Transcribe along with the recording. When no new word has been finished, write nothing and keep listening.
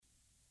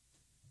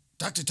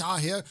Dr. Tar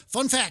here.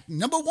 Fun fact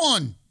number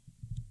 1.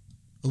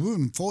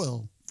 Aluminum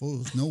foil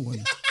foils no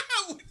one.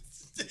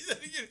 Say that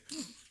again.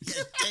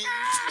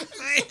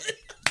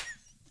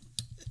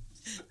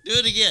 Do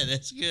it again.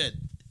 That's good.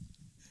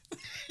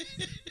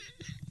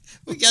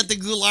 We got the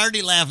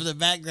Goulardi laugh in the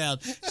background.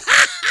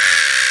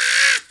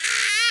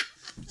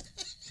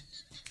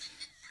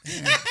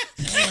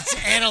 It's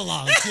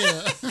analog,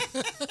 too.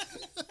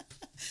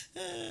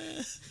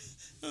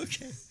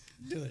 Okay.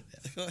 Do it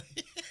now.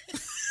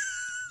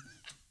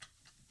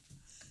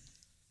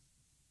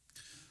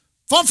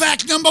 Fun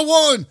fact number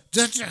 1.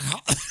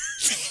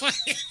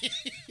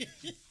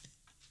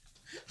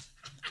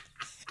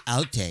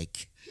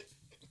 Outtake.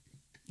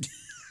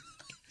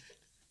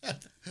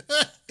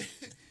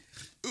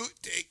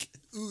 Outtake.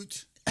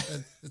 Oot.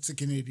 That's a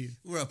Canadian.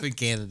 We're up in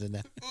Canada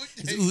now.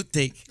 It's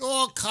outtake.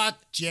 Oh, cut,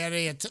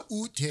 Jerry. It's an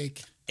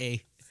outtake.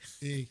 Hey.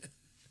 Hey.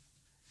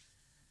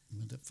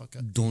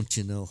 Motherfucker. Don't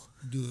you know?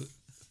 Do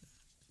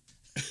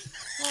it.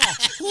 Oh,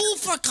 who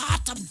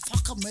forgot them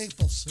fucking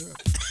maple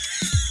syrup?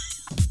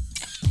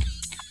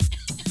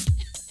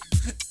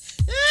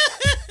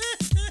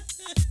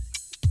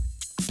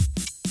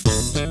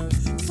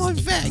 Fun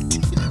fact.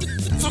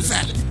 Fun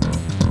fact.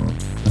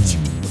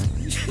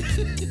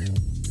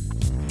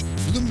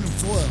 Aluminum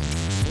foil.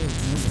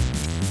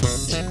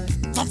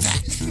 Fun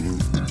fact.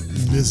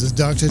 This is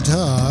Dr.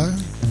 Tar.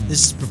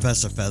 This is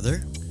Professor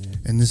Feather.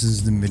 And this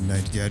is the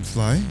Midnight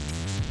Gadfly.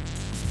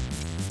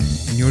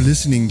 And you're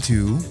listening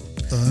to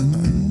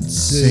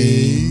Unsane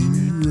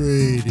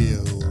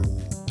Radio.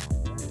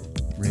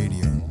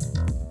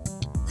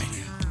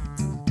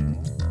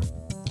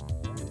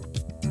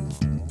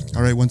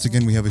 All right, once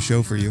again, we have a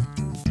show for you.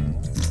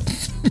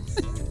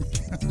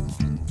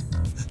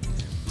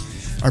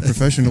 Our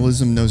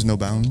professionalism knows no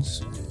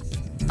bounds.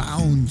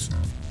 Bounds.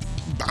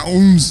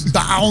 Bounds.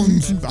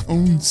 Bounds.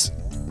 Bounds.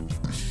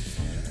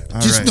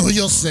 All Just right. know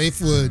your safe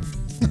word.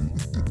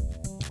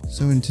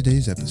 So in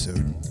today's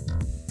episode,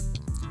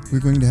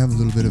 we're going to have a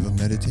little bit of a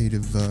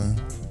meditative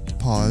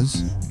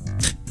pause.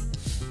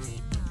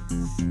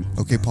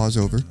 Okay, pause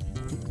over.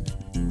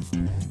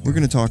 We're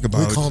going to talk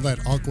about... We call that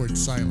awkward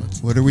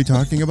silence. What are we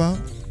talking about?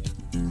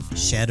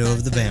 Shadow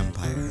of the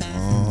Vampire.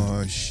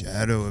 Oh,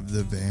 Shadow of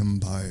the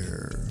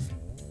Vampire.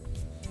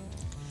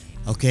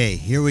 Okay,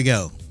 here we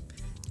go.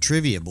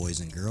 Trivia,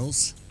 boys and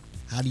girls.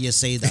 How do you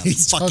say the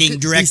fucking He's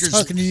director's...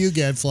 talking to you,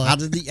 Gadfly. How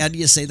do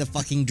you say the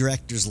fucking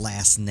director's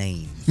last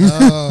name?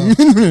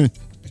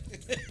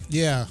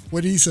 Yeah,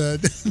 what he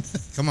said.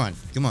 Come on.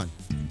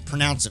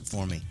 Pronounce it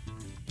for me.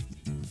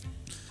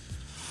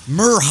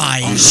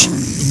 Murhage.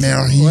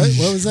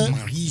 What was that?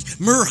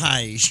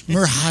 Murhage.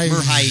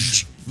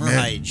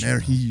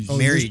 Oh,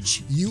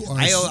 Marriage. You are.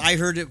 I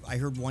heard it. I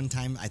heard one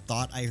time. I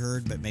thought I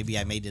heard, but maybe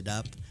I made it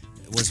up.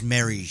 It was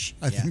marriage.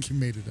 I think you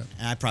made it up.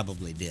 I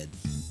probably did.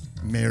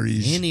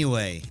 Marriage.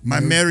 Anyway.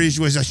 My marriage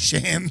was a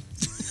sham.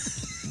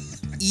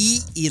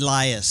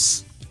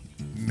 Elias.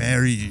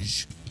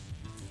 Marriage.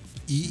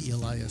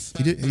 Elias.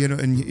 He did,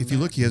 and if you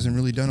look, he hasn't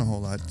really done a whole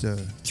lot.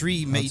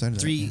 Three outside of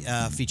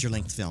that.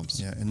 feature-length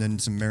films. Yeah, and then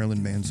some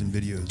Marilyn Manson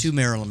videos. 2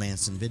 Marilyn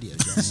Manson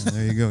videos, yes.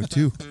 There you go,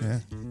 2. Yeah.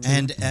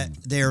 And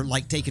they're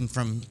like taken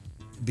from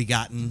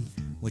Begotten,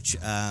 which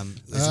is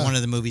one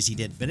of the movies he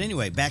did. But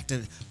anyway,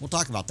 we'll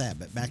talk about that,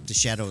 but back to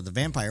Shadow of the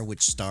Vampire,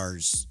 which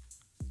stars...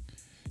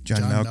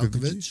 John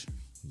Malkovich.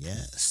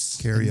 Yes.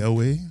 Carrie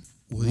Elway.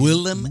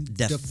 Willem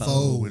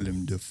Dafoe.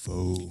 Willem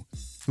Dafoe,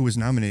 who was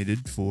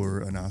nominated for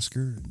an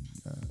Oscar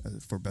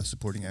for Best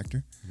Supporting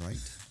Actor. Right.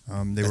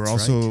 They were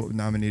also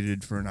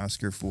nominated for an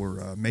Oscar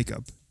for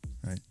makeup,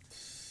 right?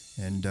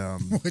 And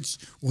Which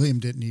William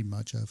didn't need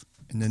much of.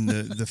 And then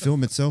the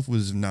film itself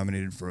was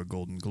nominated for a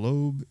Golden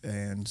Globe,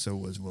 and so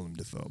was Willem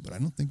Dafoe. But I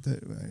don't think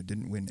that it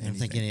didn't win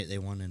anything. I don't think they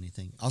won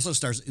anything. Also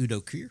stars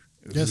Udo Kier.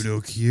 Udo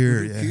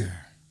Kier, yeah.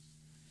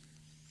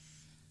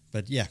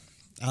 But yeah.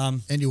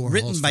 Andy Warhol's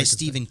written by Frankenstein.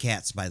 Stephen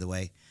Katz, by the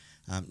way,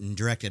 and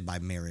directed by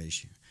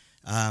Marriage.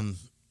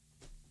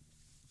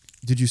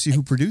 Did you see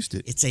who produced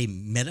it? It's a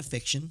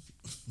metafiction.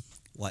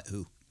 What?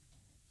 Who?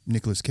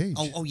 Nicolas Cage.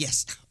 Oh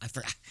yes. I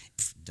forgot.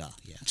 Duh.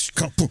 Yeah.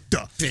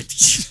 Duh.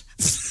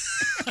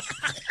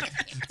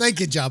 Thank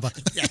you, Jabba.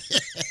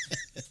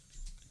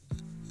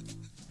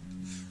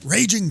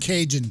 Raging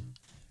Cajun.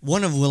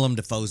 One of Willem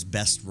Dafoe's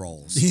best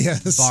roles.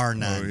 Yes. Bar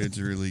none. Oh, it's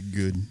really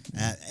good.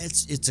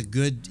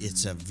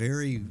 It's a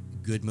very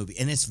good movie,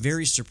 and it's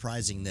very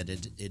surprising that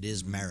it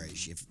is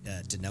Marriage,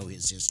 to know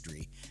his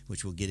history,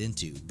 which we'll get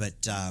into.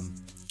 But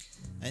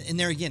and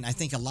there again, I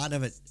think a lot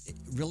of it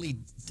really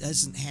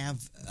doesn't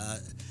have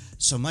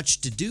so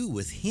much to do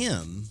with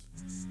him.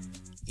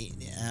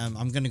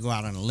 I'm going to go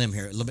out on a limb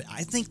here a little bit.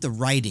 I think the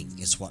writing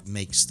is what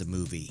makes the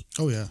movie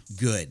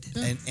good,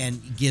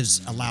 and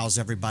allows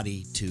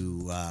everybody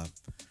to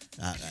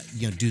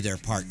do their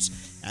parts.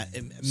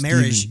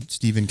 Marriage.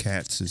 Stephen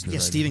Katz is the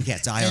writer. Stephen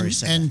Katz. I already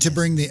said And that. to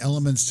bring the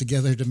elements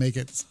together to make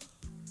it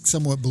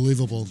somewhat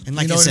believable. And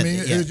like you know I said, what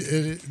I mean?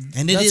 yeah.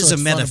 And it that's is a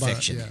what's fun about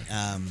metafiction, it,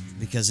 yeah.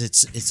 because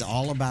it's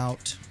all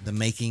about the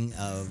making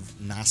of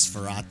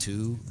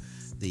Nosferatu,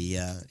 the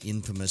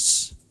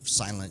infamous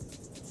silent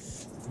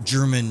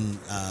German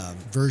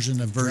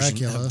version of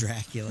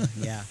Dracula.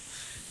 Yeah.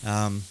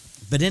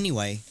 But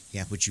anyway,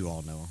 yeah, which you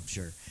all know, I'm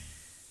sure.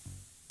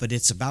 But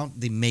it's about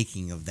the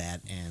making of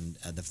that and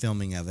the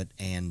filming of it.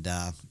 And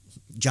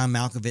John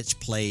Malkovich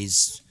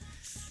plays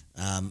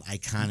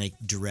iconic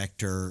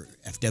director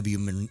F.W.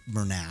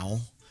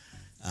 Murnau.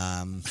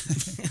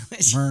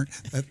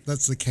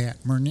 That's the cat.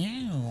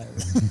 Murnau.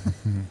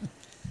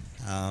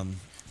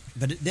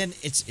 But then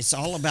it's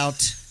all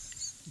about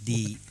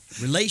the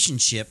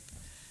relationship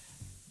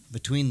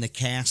between the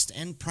cast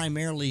and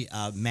primarily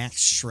Max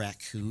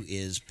Schreck, who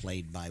is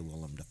played by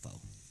Willem Dafoe.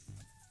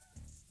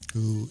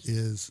 Who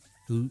is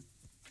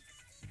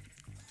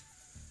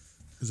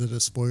it a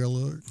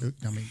spoiler?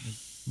 I mean,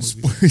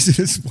 Is it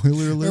a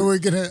spoiler alert? are we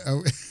gonna?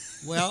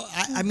 Well,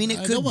 I mean, it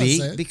I could don't wanna be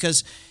say it.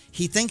 because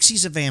he thinks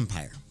he's a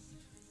vampire.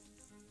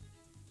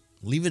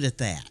 Leave it at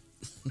that.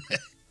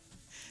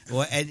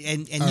 Well, and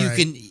All you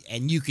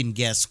right. can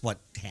guess what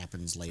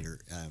happens later.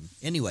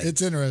 Anyway,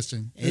 It's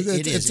interesting.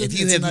 it is. If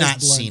you it's a have nice not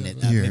blend seen of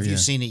it, Here, if yeah. you've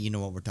seen it, you know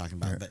what we're talking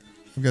about. But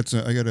I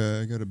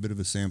got a bit of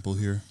a sample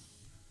here,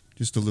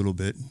 just a little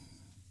bit.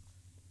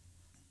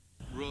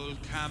 Roll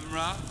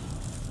camera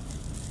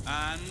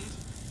and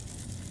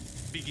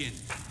begin.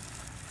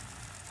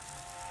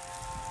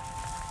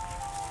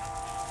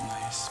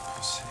 Nice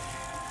pussy.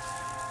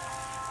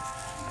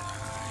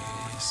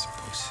 Nice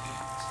pussy.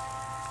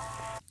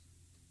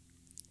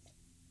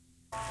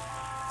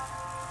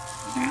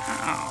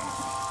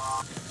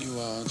 You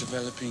are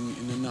developing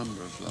in a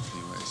number of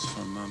lovely ways.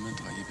 For a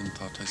moment, I even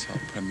thought I saw a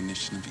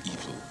premonition of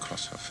evil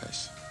cross her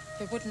face.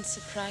 It wouldn't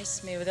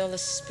surprise me with all the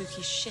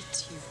spooky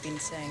shit you've been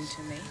saying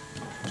to me.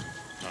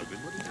 Alvin,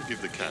 what did you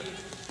give the cat?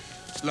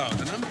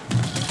 Laudanum?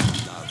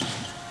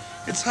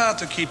 It's hard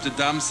to keep the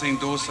damn thing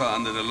docile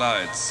under the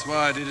lights.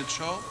 Why, did it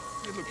show?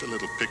 You looked a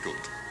little pickled.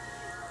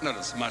 Not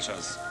as much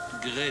as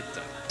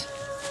Greta.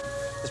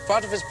 As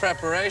part of his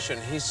preparation,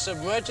 he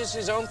submerges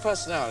his own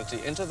personality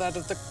into that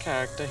of the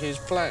character he's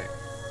playing.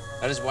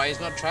 That is why he's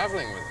not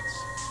traveling with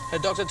us. Her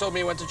doctor told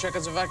me he went to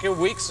Czechoslovakia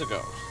weeks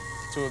ago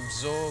to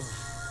absorb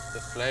the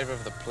flavor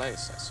of the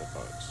place, I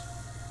suppose.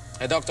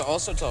 Her doctor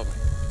also told me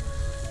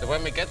that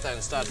when we get there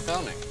and start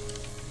filming,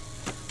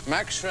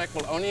 Max Schreck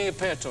will only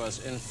appear to us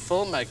in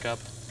full makeup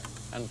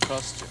and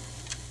costume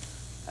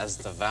as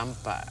the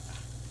vampire.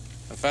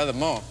 And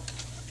furthermore,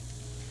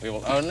 we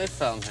will only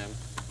film him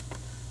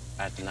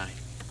at night.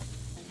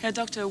 Herr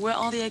Doctor, where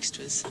are the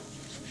extras?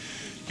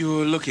 You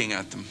were looking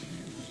at them.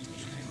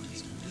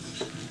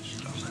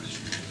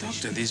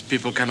 Doctor, these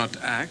people cannot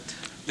act.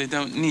 They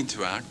don't need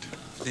to act.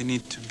 They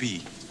need to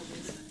be.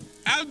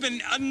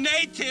 Albin, a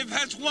native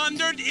has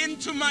wandered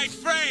into my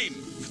frame.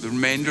 For the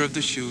remainder of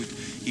the shoot,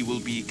 he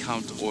will be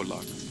Count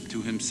Orlok,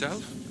 to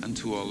himself and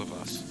to all of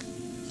us.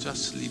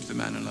 Just leave the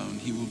man alone.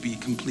 He will be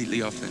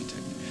completely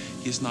authentic.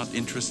 He is not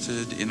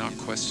interested in our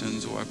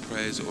questions or our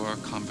praise or our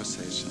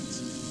conversations.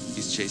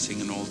 He's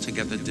chasing an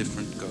altogether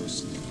different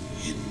ghost.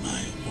 In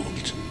my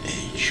old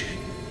age,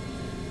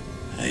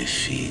 I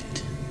feed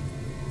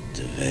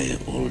the way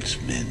old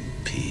men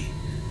pee.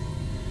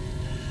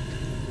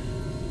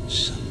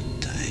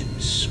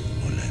 Sometimes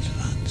all at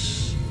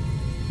once.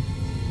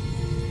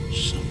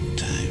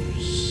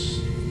 Sometimes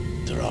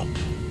drop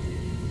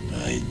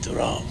by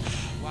drop.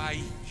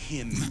 Why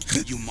him,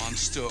 you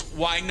monster?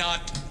 Why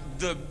not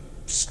the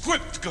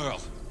script girl?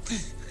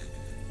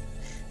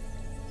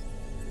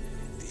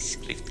 The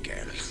script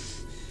girl.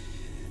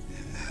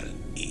 I'll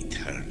eat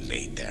her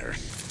later.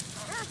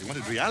 You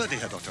wanted reality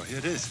here, Doctor. Here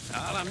it is.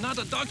 Well, I'm not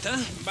a doctor,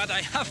 but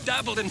I have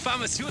dabbled in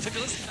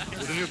pharmaceuticals.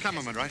 You're the new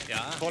cameraman, right?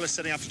 Yeah. Paul is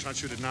setting up to try and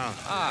shoot it now.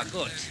 Ah,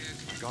 good.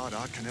 God,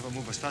 art can never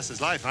move as fast as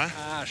life, huh?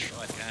 Ah,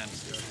 sure it can.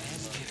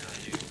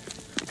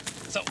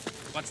 So,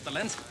 what's the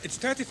lens? It's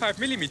 35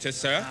 millimeters,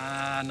 sir.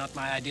 Ah, not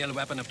my ideal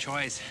weapon of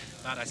choice,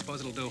 but I suppose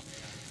it'll do.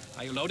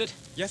 Are you loaded?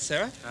 Yes,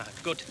 sir. Ah,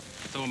 good.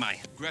 So am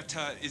I.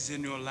 Greta is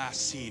in your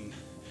last scene.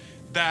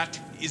 That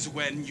is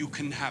when you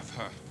can have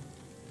her.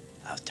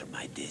 After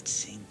my death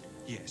scene,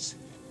 Yes.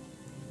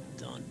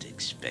 don't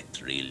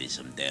expect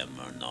realism there,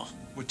 Murnau.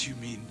 What do you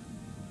mean?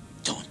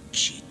 Don't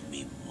cheat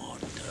me,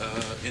 mortal.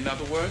 In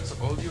other words,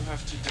 all you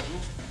have to do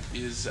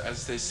is,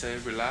 as they say,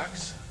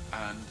 relax,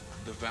 and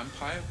the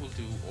vampire will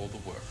do all the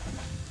work.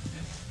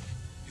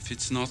 If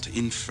it's not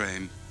in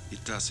frame,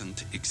 it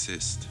doesn't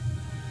exist.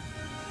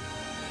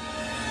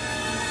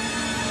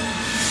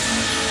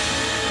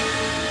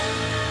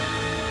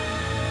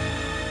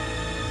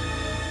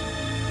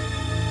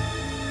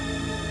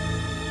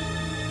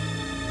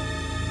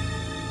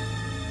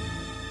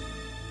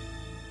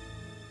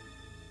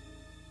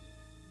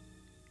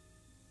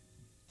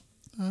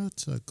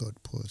 That's a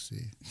good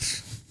pussy.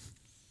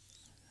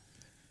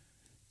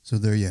 So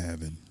there you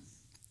have it.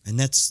 And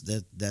that's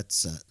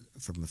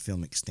from a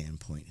filmic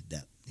standpoint,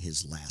 that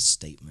his last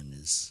statement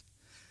is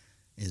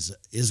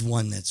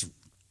one that's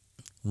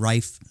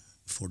rife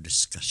for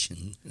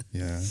discussion.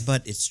 Yeah.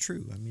 But it's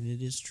true. I mean,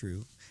 it is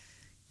true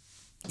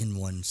in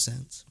one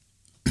sense.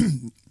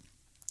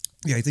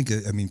 Yeah, I think,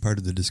 I mean, part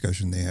of the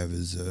discussion they have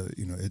is,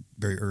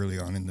 very early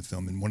on in the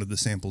film, and one of the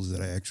samples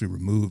that I actually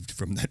removed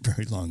from that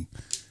very long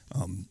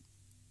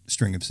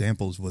string of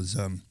samples was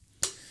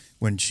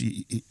when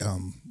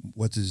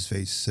what's his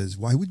face says,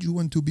 "Why would you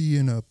want to be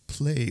in a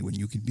play when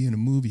you could be in a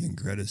movie?" And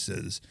Greta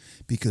says,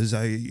 "Because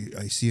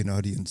I see an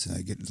audience and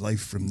I get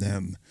life from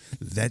them.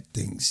 That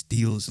thing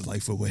steals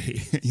life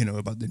away."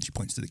 Then she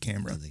points to the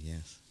camera.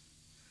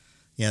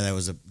 Yeah, that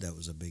was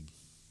a big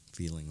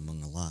feeling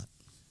among a lot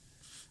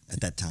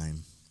at that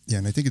time. Yeah,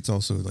 and I think it's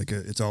also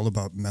it's all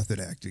about method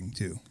acting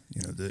too.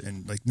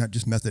 And not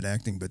just method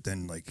acting, but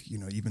then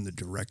even the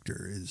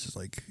director is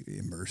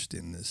immersed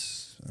in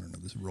this, I don't know,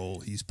 this role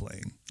he's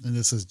playing. And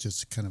this is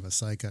just kind of a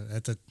psycho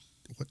at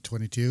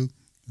 22.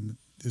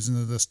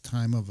 Isn't it this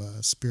time of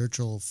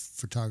spiritual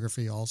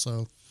photography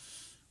also,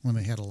 when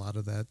they had a lot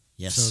of that?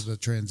 Yes. So the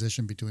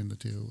transition between the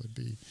two would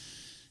be.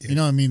 The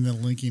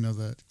linking of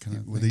that kind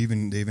of Well,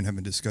 thing. they even have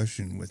a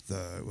discussion with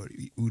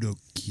Udo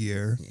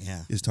Kier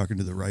is talking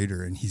to the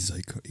writer, and he's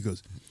like, he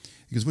goes,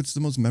 "What's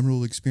the most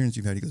memorable experience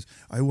you've had?" He goes,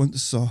 "I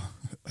once saw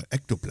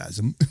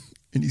ectoplasm,"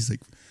 and he's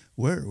like,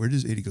 "Where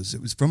does it?" He goes,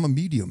 "It was from a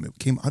medium. It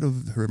came out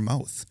of her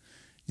mouth."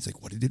 He's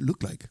like, "What did it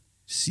look like?"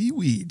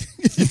 "Seaweed."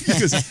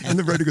 And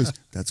the writer goes,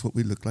 "That's what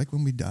we look like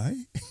when we die."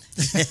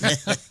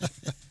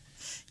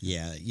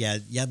 Yeah.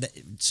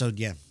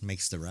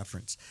 Makes the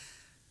reference.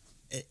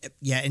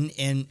 Yeah, and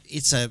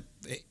it's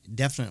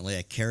definitely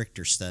a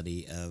character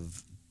study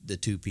of the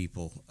two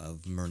people,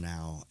 of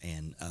Murnau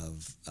and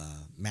of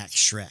Max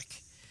Schreck,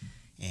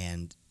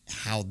 and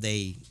how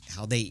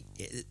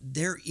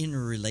their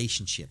inner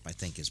relationship, I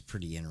think, is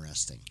pretty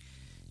interesting.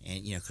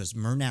 And because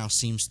Murnau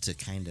seems to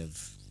kind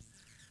of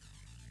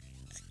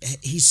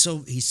he's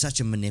such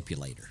a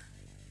manipulator,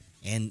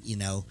 and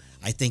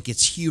I think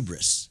it's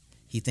hubris.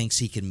 He thinks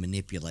he can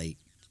manipulate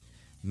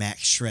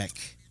Max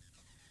Schreck,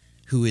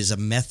 who is a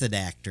method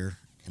actor,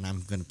 and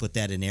I'm going to put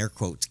that in air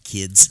quotes,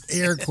 kids.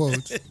 Air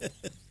quotes.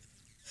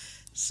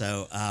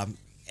 So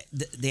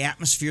the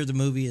atmosphere of the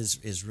movie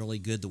is really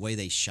good. The way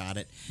they shot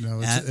it. No,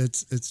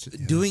 it's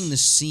doing the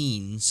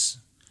scenes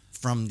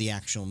from the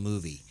actual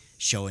movie,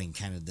 showing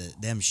kind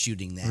of them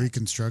shooting that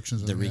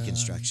reconstructions. The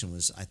reconstruction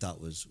I thought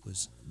was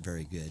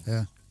very good.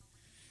 Yeah.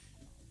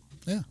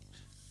 Yeah.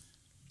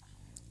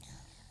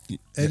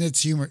 And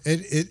it's humor.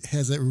 It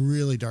has a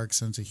really dark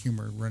sense of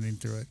humor running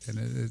through it, and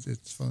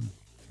it's fun.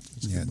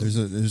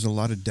 There's a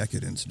lot of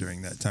decadence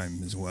during that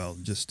time as well.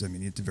 Just, at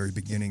the very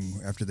beginning,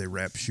 after they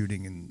wrap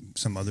shooting in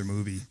some other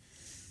movie,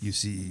 you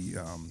see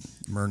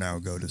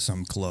Murnau go to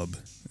some club,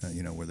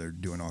 where they're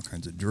doing all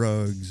kinds of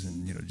drugs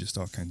and just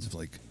all kinds of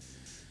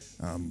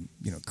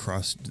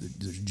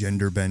there's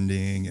gender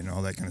bending and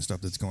all that kind of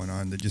stuff that's going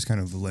on. That just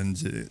kind of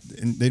lends it,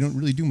 and they don't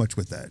really do much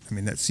with that.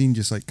 That scene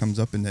just comes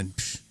up and then.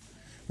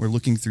 We're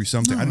looking through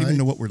something. I don't even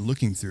know what we're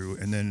looking through,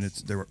 and then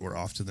we're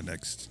off to the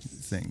next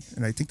thing.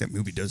 And I think that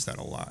movie does that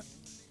a lot.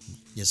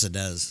 Yes, it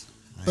does.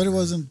 But it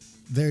wasn't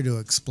there to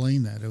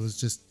explain that. It was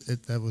just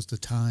that was the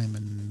time,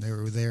 and they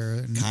were there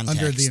and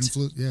under the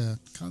influence. Yeah,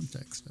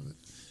 context of it.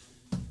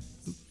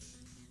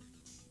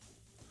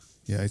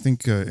 Yeah, I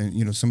think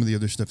some of the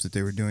other stuff that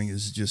they were doing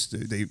is just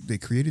they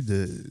created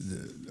the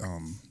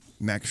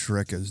Max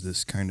Schreck as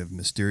this kind of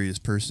mysterious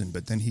person,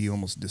 but then he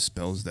almost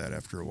dispels that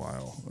after a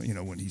while,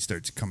 when he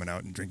starts coming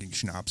out and drinking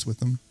schnapps with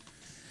them.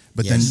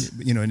 But then,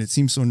 and it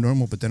seems so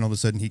normal, but then all of a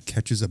sudden he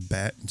catches a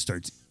bat and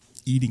starts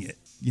eating it,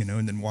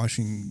 and then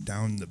washing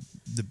down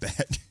the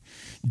bat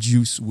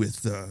juice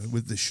with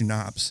the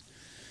schnapps.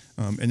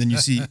 And then you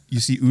see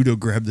Udo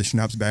grab the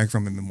schnapps back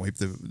from him and wipe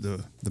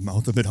the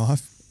mouth of it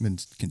off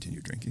and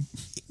continue drinking.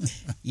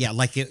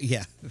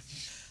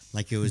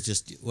 Like it was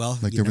just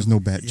there was no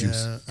bat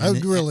juice. I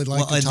would really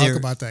like to talk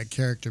about that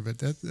character, but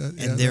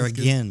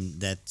again,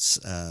 that's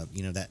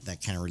that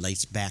kind of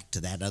relates back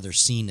to that other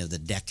scene of the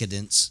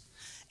decadence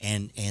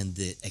and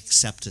the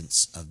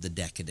acceptance of the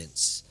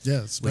decadence.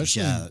 Yeah,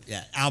 especially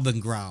Alban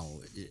Grau.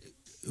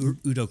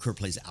 Udo Kier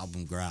plays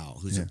Alban Grau,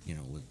 who's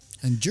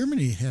and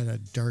Germany had a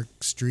dark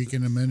streak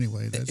in them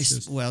anyway. And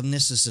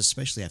this is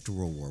especially after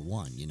World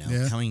War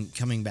I.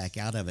 Coming back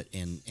out of it,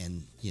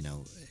 and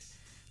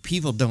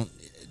people don't.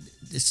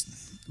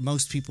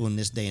 Most people in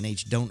this day and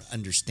age don't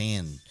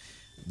understand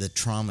the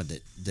trauma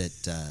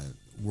that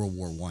World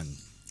War I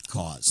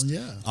caused.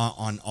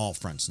 On all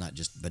fronts, not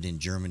just, but in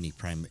Germany,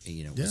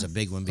 was a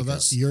big one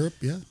because Europe,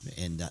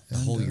 and the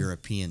whole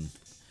European,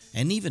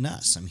 and even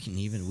us.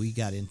 Even we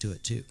got into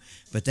it too.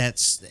 But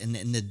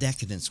and the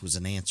decadence was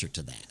an answer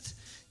to that.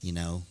 They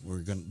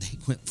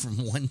went from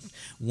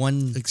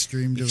one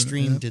extreme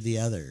to the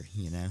other.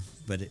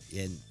 But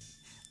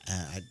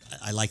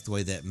I like the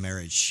way that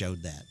Marriage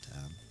showed that.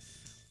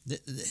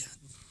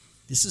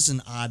 This is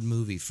an odd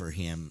movie for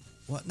him.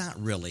 Well, not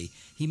really.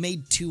 He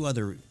made two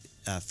other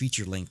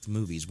feature-length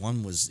movies.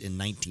 One was in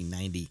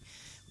 1990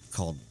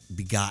 called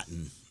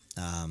Begotten,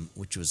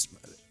 which was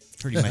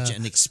pretty much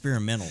an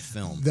experimental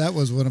film. That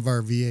was one of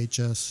our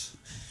VHS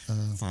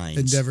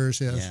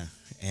endeavors, yes. Yeah,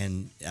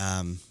 and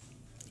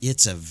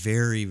it's a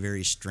very,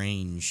 very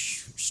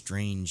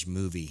strange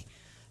movie.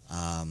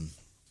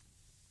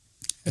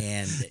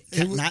 and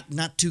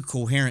not too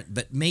coherent,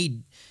 but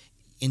made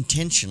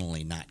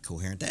intentionally not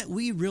coherent. That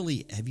we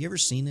really have you ever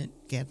seen it,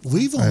 Cat?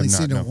 We've only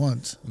seen it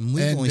once.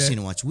 We've only seen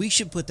it once. We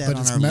should put that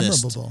on our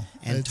list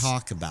and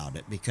talk about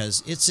it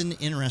because it's an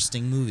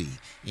interesting movie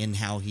in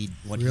how he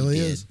really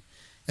he did. Is.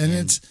 And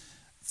it's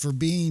for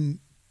being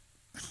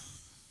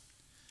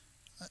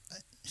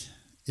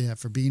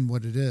for being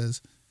what it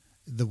is,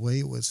 the way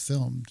it was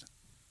filmed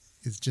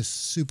is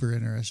just super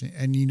interesting.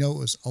 And it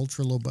was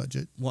ultra low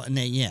budget. Well,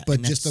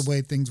 but just the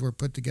way things were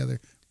put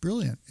together,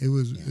 brilliant. It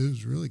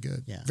was really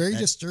good. Yeah, very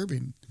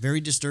disturbing.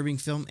 Very disturbing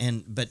film,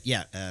 but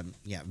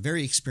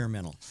very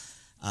experimental.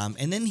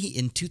 And then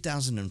in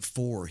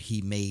 2004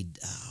 he made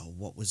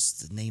what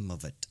was the name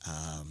of it?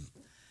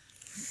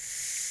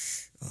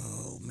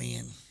 Oh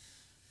man,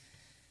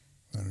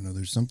 I don't know.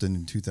 There's something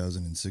in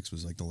 2006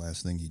 was like the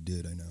last thing he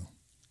did. I know.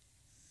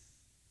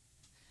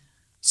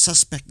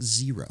 Suspect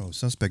Zero. Oh,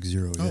 Suspect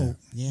Zero. Yeah. Oh,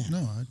 yeah. No,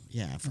 I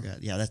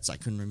forgot. Yeah, I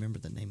couldn't remember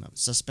the name of it.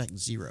 Suspect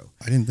Zero.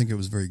 I didn't think it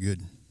was very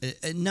good.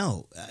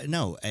 No,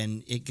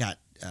 and it got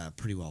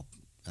pretty well.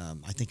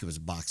 I think it was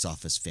a box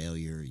office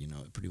failure.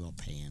 Pretty well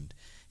panned,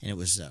 and it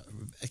was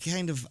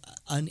kind of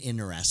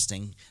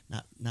uninteresting.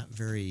 Not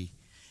very.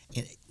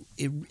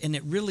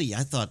 It really.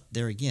 I thought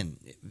there again.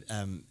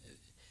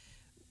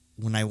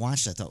 When I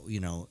watched, I thought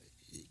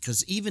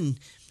because even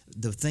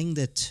the thing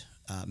that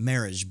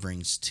marriage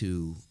brings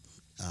to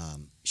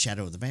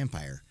Shadow of the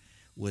Vampire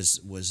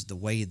was the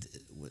way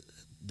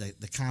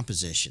the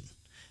composition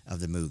of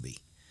the movie.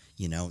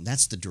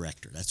 That's the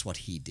director. That's what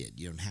he did.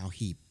 And how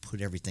he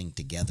put everything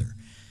together,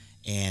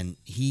 and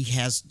he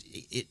has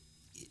it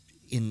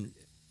in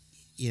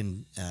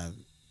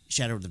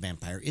Shadow of the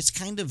Vampire. It's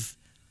kind of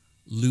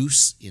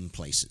loose in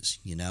places,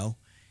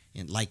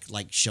 and like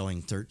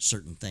showing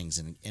certain things,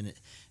 and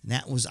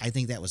that was I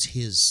think that was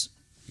his.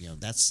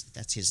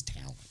 That's his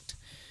talent.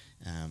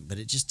 But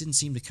it just didn't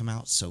seem to come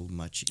out so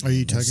much. Are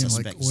you talking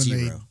Suspect like when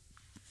Zero.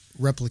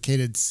 they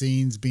replicated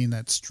scenes being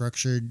that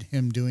structured,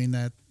 him doing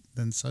that,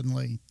 then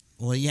suddenly,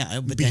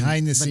 but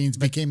behind the scenes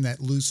became that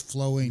loose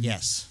flowing.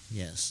 Yes,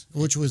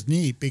 which was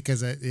neat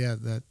because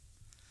that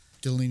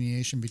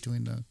delineation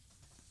between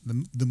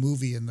the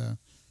movie and the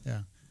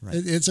right.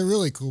 It's a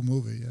really cool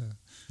movie.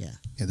 Yeah.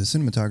 The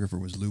cinematographer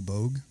was Lou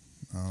Bogue,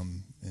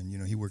 and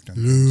he worked on.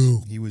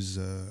 Lou. He was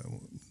a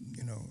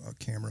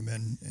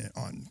cameraman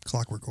on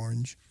Clockwork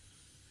Orange.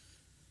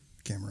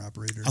 Camera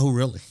operator. Oh,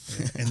 really?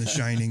 And The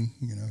Shining,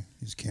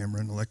 his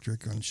camera and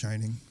electric on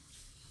Shining.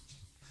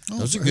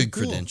 Those are good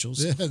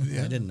credentials. Yeah. I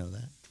didn't know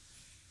that.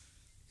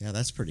 Yeah,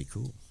 that's pretty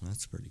cool.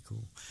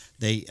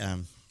 They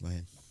go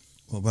ahead.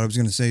 Well, what I was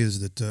going to say is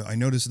that I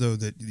noticed though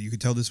that you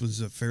could tell this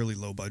was a fairly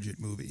low budget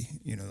movie.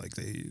 Like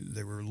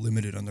they were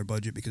limited on their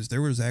budget because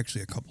there was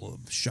actually a couple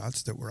of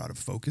shots that were out of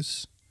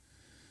focus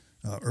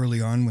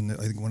early on when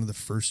I think one of the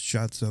first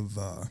shots of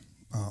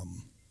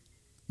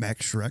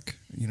Max Schreck,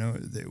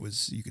 it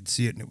was you could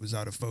see it and it was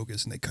out of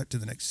focus, and they cut to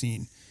the next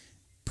scene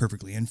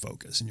perfectly in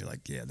focus, and you're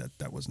like, yeah,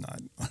 that was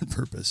not on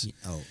purpose.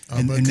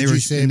 And they were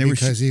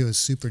because he was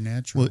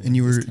supernatural. Well, and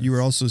you were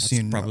also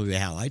seeing probably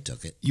how I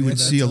took it. You would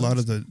see a lot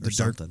of the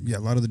dark, a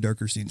lot of the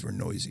darker scenes were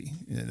noisy.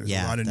 There was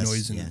a lot of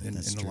noise in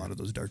a lot of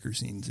those darker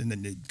scenes, and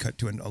then they'd cut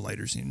to a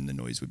lighter scene, and the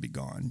noise would be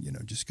gone.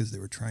 Just because they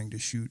were trying to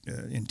shoot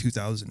in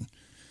 2000,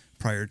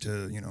 prior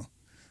to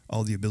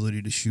all the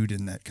ability to shoot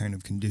in that kind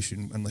of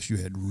condition, unless you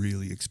had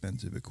really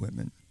expensive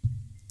equipment.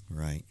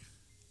 Right.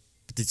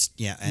 But it's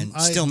and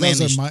still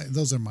managed.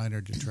 Those are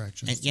minor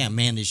detractions. And,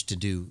 managed to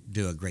do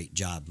a great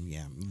job.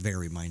 Yeah,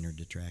 very minor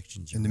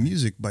detractions. And the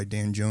music by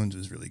Dan Jones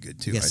was really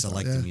good too. Yes, I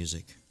like the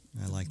music.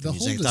 I like the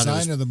music. The whole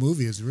design of the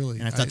movie is really.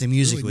 And I thought the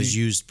music was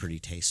used pretty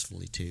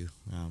tastefully too.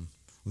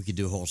 We could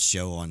do a whole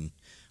show on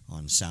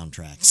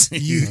soundtracks.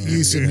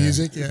 Use of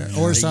music,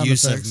 or sound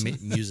use effects.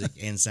 Of music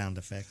and sound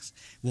effects.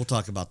 We'll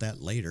talk about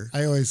that later.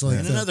 I always like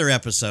in another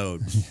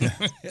episode.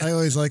 I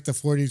always like the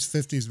 40s,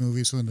 50s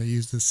movies when they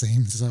use the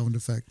same sound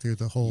effect through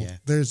the whole. Yeah.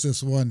 There's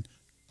this one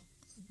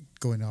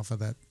going off of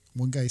that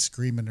one guy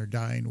screaming or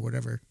dying, or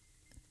whatever,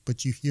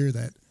 but you hear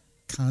that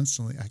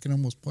constantly. I can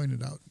almost point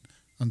it out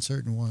on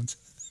certain ones.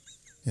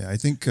 Yeah, I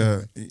think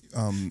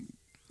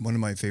one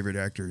of my favorite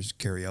actors,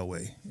 Carrie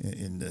Elway,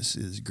 in this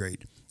is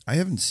great. I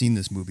haven't seen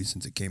this movie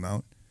since it came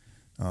out,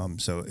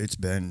 so it's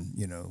been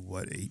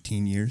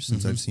 18 years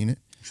since I've seen it.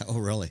 Oh,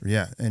 really?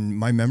 Yeah, and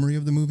my memory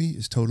of the movie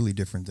is totally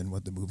different than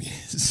what the movie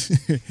is.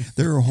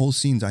 There are whole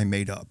scenes I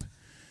made up,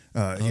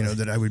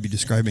 that I would be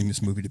describing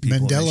this movie to people.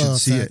 Mandela and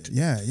see effect. it.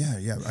 Yeah.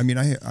 I mean,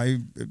 I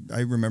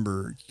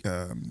remember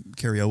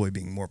Carrie Elway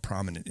being more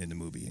prominent in the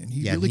movie, and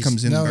he really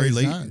comes in very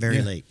late.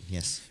 Very late,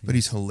 yes. But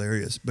he's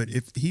hilarious. But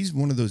if he's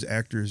one of those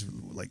actors,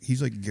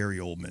 he's like Gary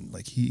Oldman,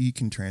 he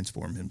can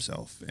transform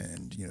himself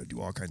and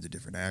do all kinds of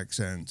different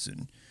accents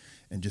and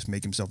just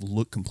make himself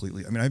look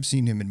completely. I mean, I've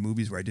seen him in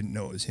movies where I didn't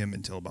know it was him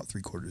until about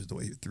 3/4 of the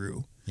way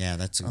through. Yeah,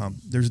 that's.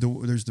 There's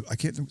the I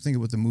can't think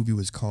of what the movie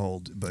was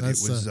called, but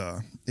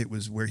it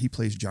was where he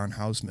plays John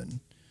Houseman.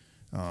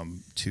 It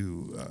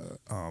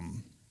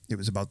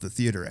was about the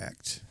theater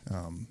act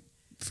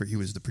he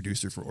was the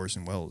producer for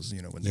Orson Welles.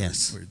 You know, when they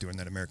Yes. were doing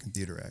that American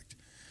Theater Act.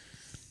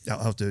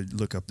 I'll have to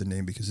look up the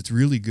name because it's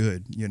really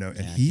good, you know, and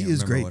Yeah, I he can't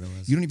is remember great. what it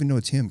was. You don't even know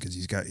it's him because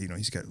he's got, I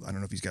don't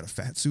know if he's got a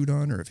fat suit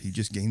on or if he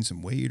just gained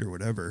some weight or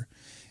whatever.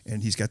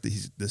 And he's got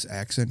this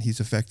accent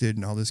he's affected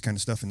and all this kind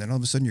of stuff. And then all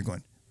of a sudden you're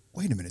going,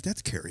 wait a minute,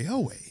 that's Carrie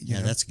Elway. You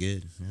know? That's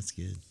good. That's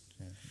good.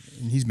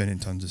 And he's been in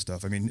tons of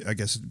stuff. I mean, I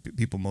guess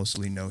people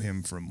mostly know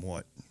him from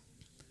what?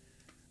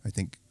 I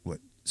think,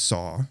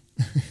 Saw.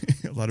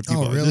 A lot of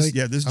people. Oh, really?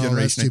 This Oh, generation,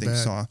 I that's too think, bad.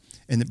 Saw.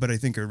 But I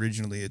think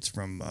originally it's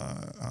from,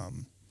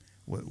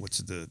 what's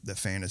the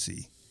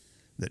fantasy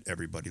that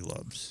everybody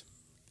loves?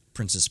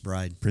 Princess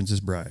Bride. Princess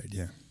Bride,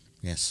 yeah.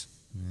 Yes.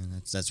 Yeah,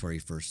 that's where he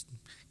first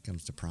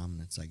comes to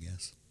prominence, I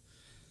guess.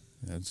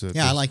 That's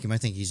I like him. I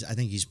think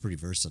he's pretty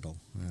versatile.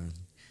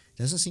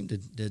 Doesn't seem to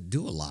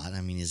do a lot.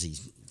 I mean, is he?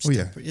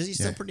 Is he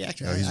still pretty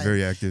active? Oh, he's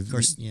very active. Of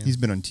course, he's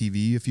been on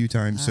TV a few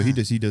times, so he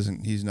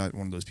doesn't. He's not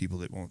one of those people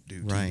that won't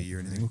do TV or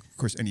anything. Of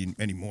course,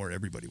 anymore,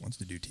 everybody wants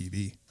to do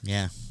TV.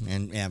 Yeah,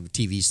 and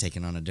TV's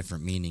taken on a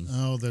different meaning.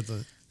 Oh, they're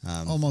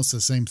almost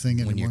the same thing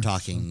anymore. When you're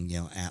talking,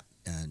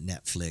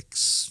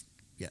 Netflix,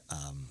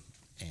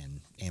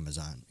 and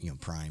Amazon,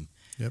 Prime.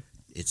 Yep.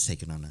 It's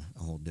taken on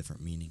a whole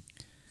different meaning.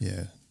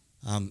 Yeah.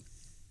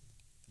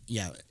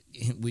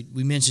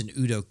 We mentioned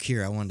Udo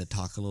Kier. I wanted to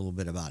talk a little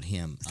bit about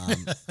him.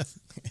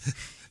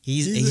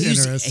 He's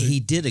interesting. He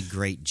did a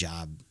great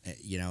job.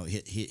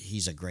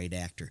 He's a great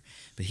actor.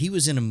 But he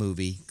was in a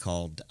movie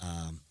called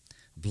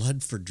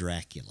Blood for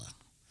Dracula.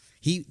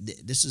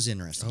 This is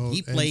interesting. Oh,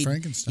 He played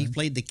Frankenstein. He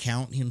played the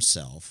Count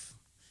himself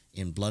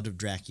in Blood of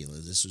Dracula.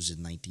 This was in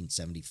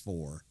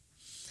 1974,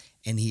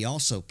 and he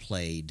also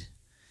played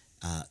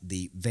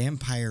the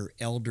vampire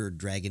elder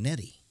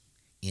Dragonetti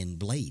in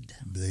Blade.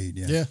 Blade,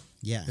 yeah.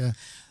 Yeah.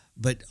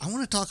 But I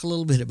want to talk a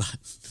little bit about,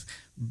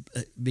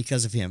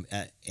 because of him,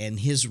 and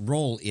his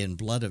role in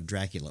Blood of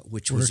Dracula,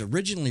 which was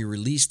originally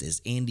released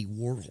as Andy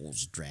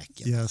Warhol's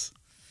Dracula. Yes.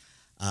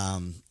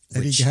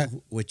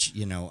 Which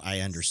I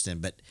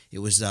understand, but it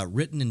was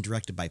written and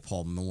directed by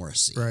Paul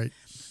Morrissey. Right.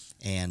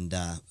 And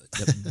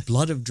the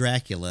Blood of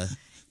Dracula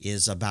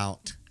is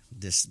about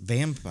this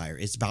vampire.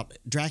 It's about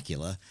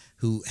Dracula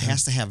who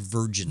has to have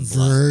virgin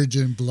blood.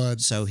 Virgin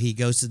blood. So he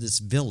goes to this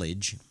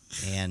village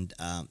and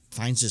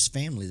finds this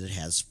family that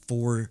has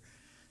 4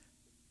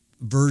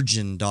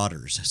 virgin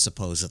daughters,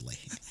 supposedly.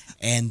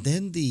 And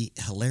then the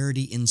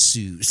hilarity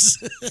ensues.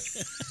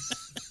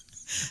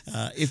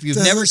 If you've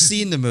never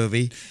seen the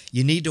movie,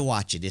 you need to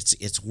watch it.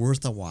 It's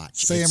worth a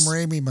watch. Sam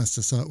Raimi must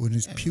have saw it when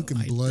he's puking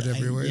blood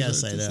everywhere.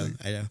 Yes, I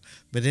know.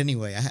 But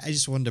anyway, I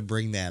just wanted to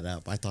bring that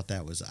up. I thought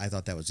that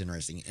was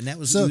interesting, and that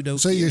was Udo.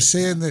 So you're Kier.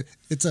 saying that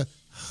it's a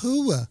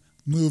hua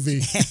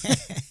movie?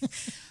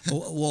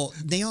 Well,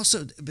 they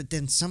also, but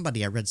then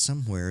I read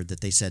somewhere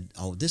that they said,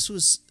 oh, this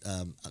was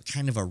a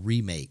kind of a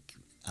remake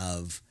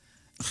of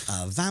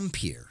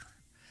Vampire,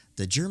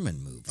 the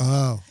German movie.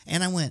 Oh,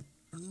 and I went,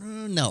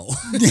 no.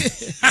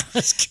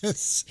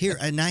 Here,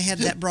 and I had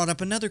that brought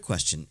up another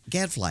question.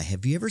 Gadfly,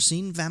 have you ever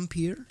seen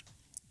Vampire?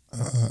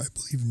 I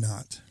believe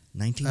not.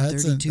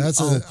 1932.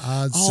 That's an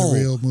odd,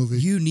 surreal movie.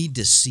 You need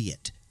to see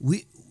it.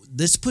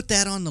 Let's put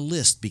that on the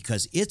list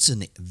because it's a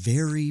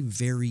very,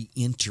 very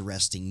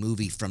interesting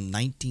movie from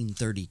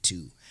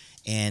 1932,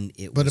 and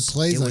it was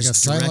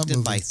silent directed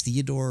movie by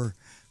Theodore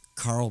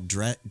Karl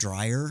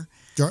Dreyer.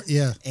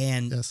 Yeah.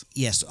 And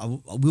yes,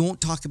 we won't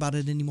talk about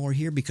it anymore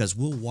here because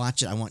we'll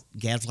watch it. I want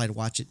Gadfly to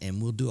watch it,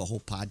 and we'll do a whole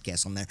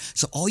podcast on there.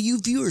 So all you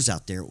viewers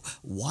out there,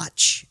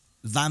 watch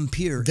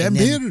Vampire.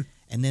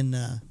 And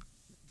then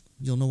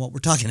you'll know what we're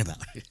talking about.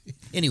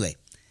 Anyway,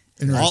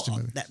 interesting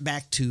movie.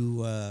 Back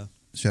to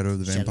Shadow of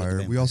the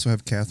Vampire. We also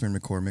have Catherine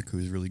McCormick,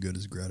 who's really good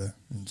as Greta.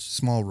 It's a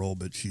small role,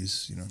 but she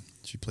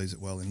plays it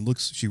well and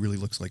she really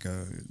looks like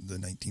the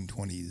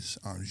 1920s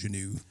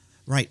ingenue.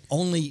 Right.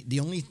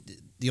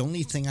 The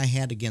only thing I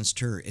had against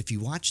her, if you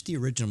watch the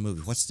original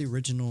movie, what's the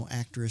original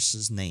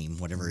actress's name?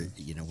 Whatever it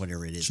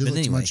is. She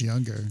looks much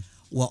younger.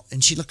 Well,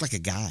 and she looked like a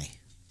guy.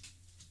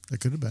 It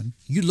could have been.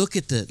 You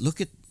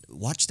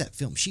watch that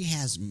film. She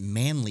has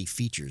manly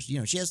features.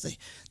 She has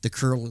the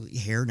curly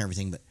hair and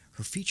everything, but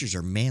her features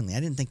are manly.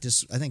 I think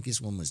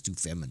this one was too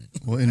feminine.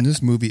 Well, in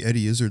this movie,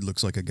 Eddie Izzard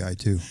looks like a guy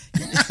too.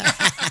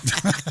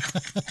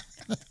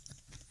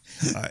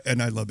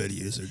 And I love Eddie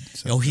Izzard.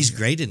 So, he's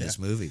great in this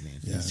movie,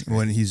 man. Yeah,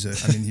 when he's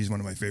one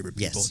of my favorite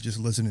people. Yes. Just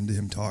listening to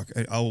him talk,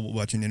 I'll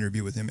watch an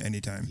interview with him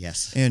anytime.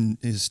 Yes, and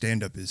his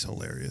stand-up is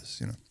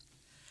hilarious.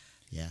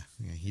 Yeah,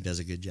 he does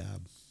a good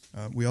job.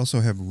 We also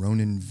have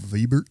Ronan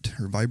Vibert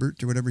or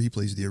whatever. He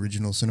plays the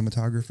original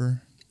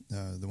cinematographer,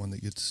 the one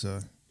that gets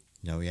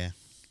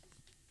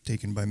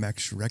taken by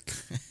Max Schreck.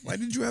 Why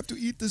did you have to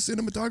eat the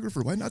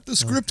cinematographer? Why not the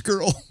script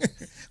girl?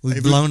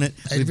 We've blown it.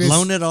 We've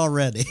blown it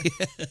already.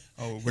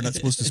 Oh, we're not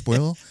supposed to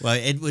spoil? Well,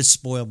 it was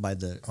spoiled by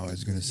the. Oh, I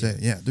was going to say,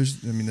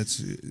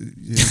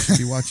 you should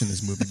be watching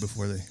this movie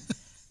before they.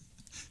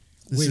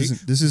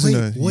 This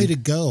isn't way to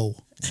go.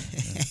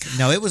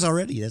 No, it was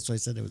already. That's why I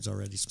said it was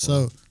already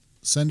spoiled. So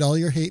send all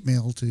your hate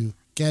mail to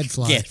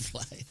Gadfly.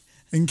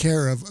 In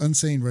care of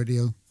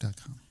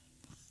unsaneradio.com.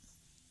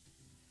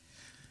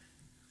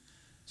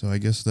 So I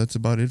guess that's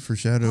about it for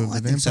Shadow of the I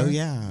Vampire. think so,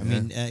 yeah. I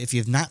mean, if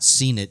you've not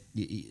seen it,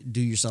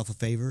 do yourself a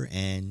favor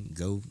and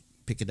go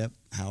pick it up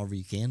however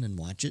you can and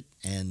watch it.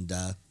 And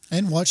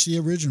watch the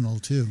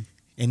original, too.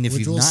 And if which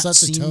you've will not set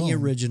the seen the tone.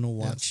 original,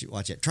 watch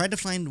it. Try to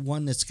find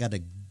one that's got a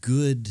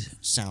good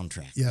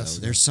soundtrack. Yes.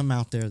 Though. There's some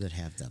out there that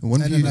have the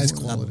One and a nice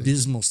quality.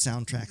 abysmal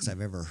soundtracks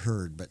I've ever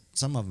heard, but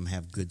some of them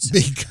have good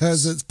soundtracks.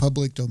 Because it's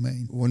public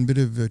domain. One bit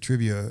of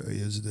trivia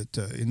is that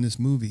in this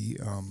movie,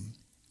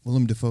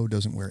 Willem Dafoe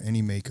doesn't wear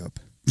any makeup.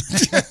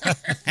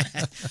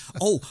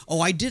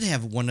 I did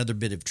have one other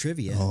bit of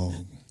trivia.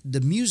 Oh.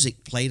 The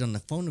music played on the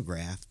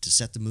phonograph to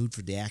set the mood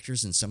for the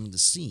actors in some of the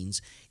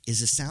scenes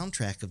is a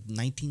soundtrack of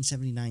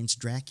 1979's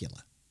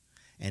Dracula,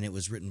 and it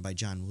was written by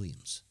John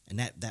Williams, and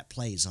that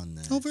plays on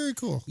the. Oh, very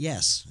cool.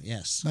 Yes.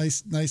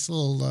 Nice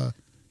little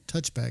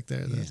touchback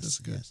there. That's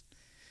good. Yes.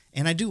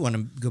 And I do want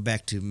to go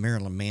back to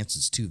Marilyn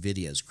Manson's two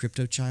videos,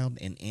 Crypto Child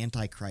and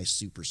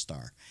Antichrist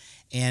Superstar.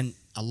 And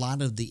a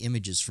lot of the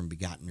images from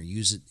Begotten are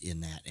used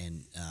in that.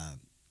 And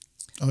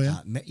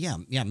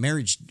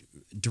Marriage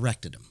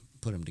directed them,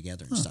 put them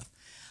together and stuff.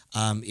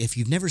 If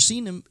you've never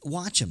seen them,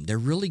 watch them. They're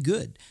really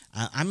good.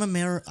 I'm a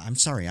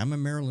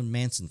Marilyn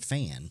Manson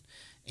fan,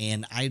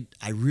 and I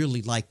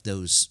really like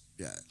those.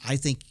 I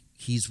think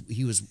he's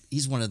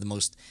one of the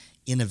most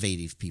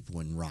innovative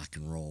people in rock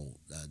and roll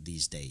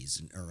these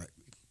days, or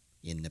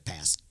in the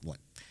past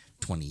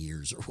 20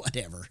 years or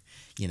whatever.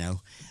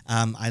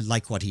 I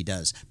like what he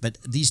does. But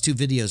these two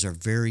videos are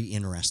very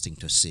interesting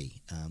to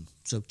see.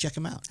 So check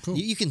them out. Cool.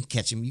 You can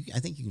catch them. I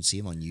think you can see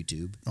them on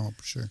YouTube. Oh,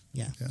 for sure.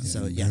 Yeah.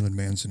 So Marilyn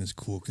Manson is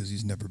cool because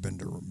he's never been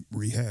to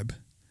rehab.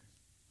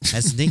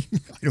 Hasn't he?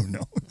 I don't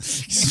know.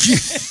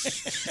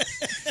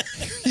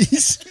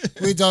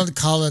 We don't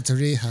call it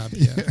rehab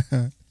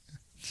yet.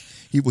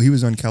 He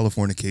was on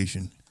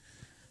Californication.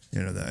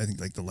 I think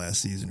like the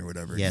last season or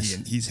whatever. Yes.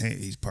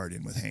 He's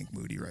partying with Hank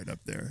Moody right up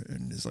there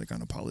and is like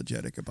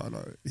unapologetic about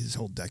his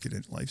whole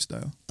decadent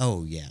lifestyle.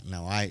 Oh, yeah.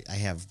 No, I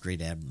have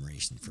great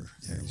admiration for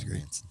he's great.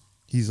 Manson.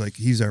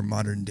 He's our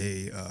modern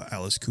day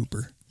Alice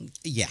Cooper.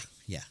 Yeah.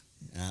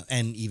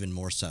 And even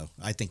more so.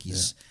 I think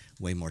he's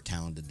way more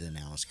talented than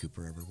Alice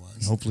Cooper ever was.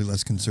 And hopefully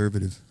less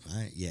conservative.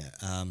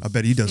 I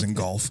bet he doesn't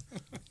golf.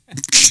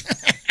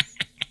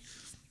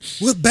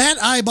 With bat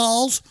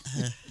eyeballs.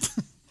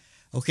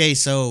 Okay,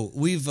 so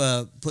we've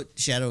put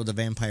Shadow of the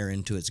Vampire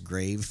into its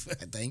grave,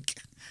 I think.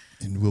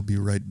 And we'll be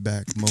right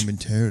back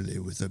momentarily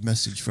with a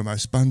message from our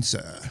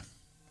sponsor.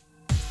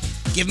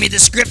 Give me the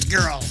script,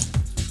 girl.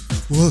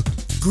 Well,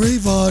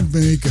 grave on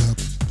makeup.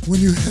 When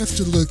you have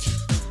to look.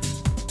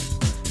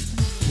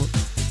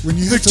 When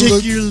you have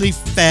particularly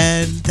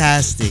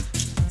fantastic.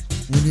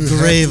 When you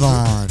grave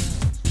on.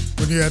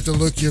 When you have to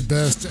look your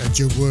best at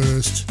your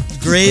worst.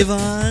 Grave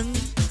on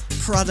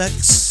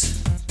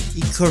Products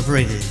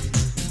Incorporated.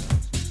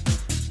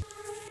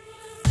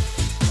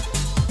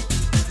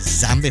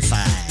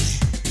 Zombify.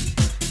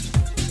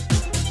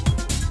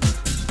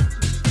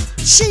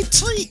 Cheap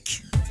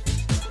tweak.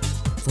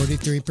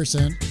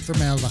 43%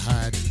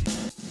 formaldehyde. I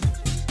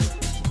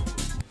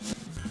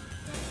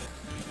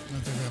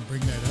think I'm going to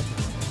bring that up.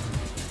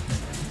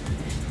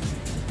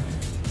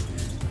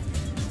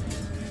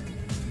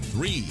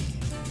 3,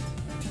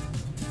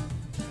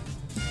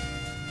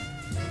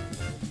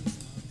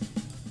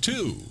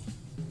 2,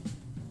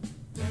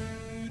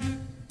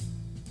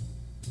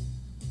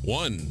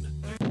 1.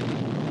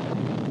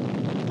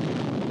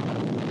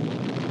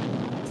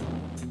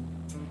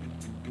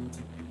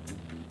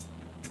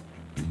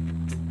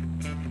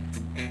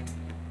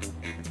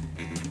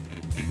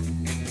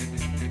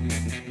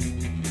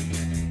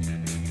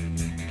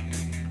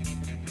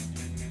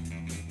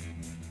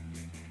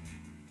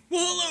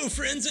 Well, hello,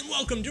 friends, and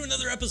welcome to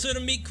another episode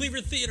of Meet Cleaver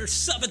Theater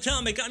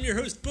Subatomic. I'm your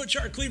host, Butch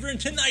R. Cleaver, and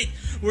tonight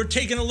we're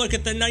taking a look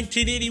at the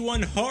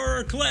 1981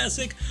 horror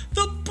classic,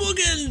 The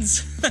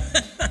Boogans.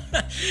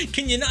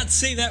 Can you not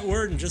say that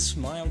word and just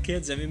smile,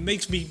 kids? I mean,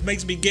 it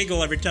makes me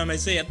giggle every time I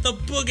say it. The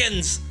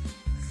Boogans.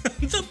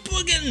 The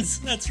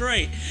Boogans! That's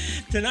right.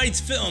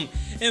 Tonight's film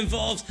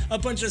involves a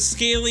bunch of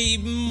scaly,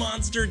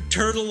 monster,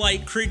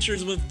 turtle-like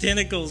creatures with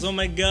tentacles. Oh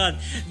my god.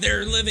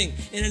 They're living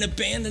in an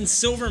abandoned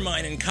silver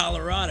mine in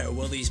Colorado.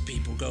 Well, these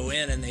people go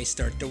in and they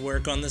start to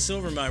work on the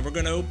silver mine. We're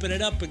going to open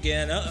it up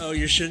again. Uh-oh,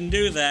 you shouldn't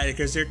do that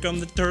because here come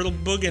the turtle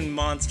Boogan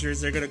monsters.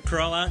 They're going to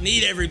crawl out and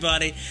eat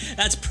everybody.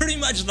 That's pretty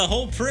much the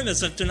whole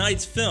premise of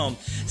tonight's film.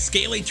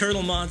 Scaly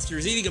turtle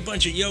monsters eating a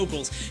bunch of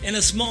yokels in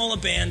a small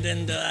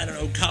abandoned,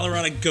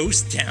 Colorado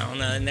ghost town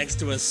next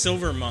to a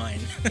silver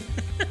mine.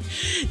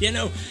 You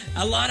know,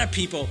 a lot of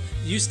people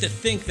used to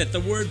think that the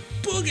word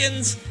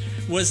boogans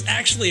was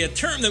actually a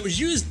term that was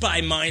used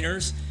by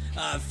miners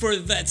for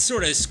that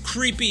sort of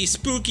creepy,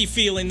 spooky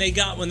feeling they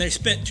got when they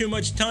spent too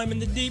much time in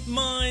the deep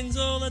mines.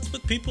 Oh, that's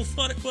what people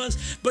thought it was.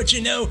 But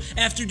you know,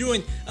 after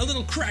doing a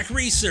little crack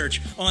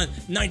research on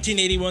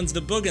 1981's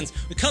The Boogans,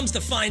 it comes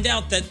to find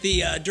out that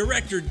the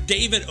director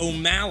David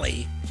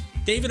O'Malley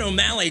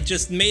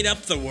just made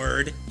up the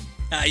word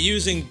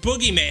using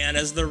boogeyman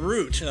as the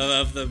root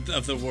of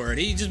the word.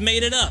 He just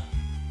made it up.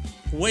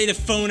 Way to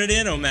phone it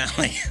in,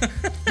 O'Malley.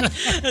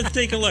 Let's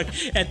take a look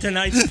at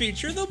tonight's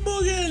feature, The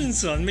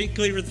Boogans, on Meat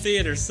Cleaver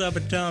Theater,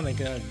 Subatomic.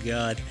 Oh,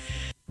 God.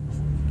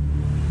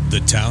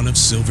 The town of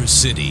Silver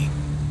City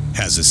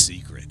has a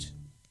secret.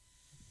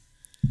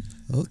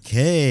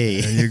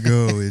 Okay. There you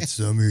go. It's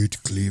the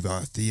Meat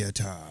Cleaver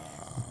Theater.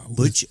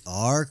 Butch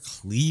R.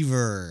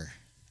 Cleaver.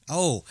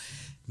 Oh,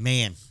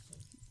 man.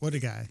 What a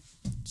guy.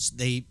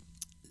 They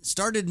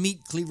started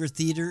Meat Cleaver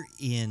Theater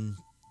in...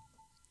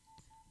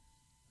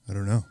 I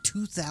don't know.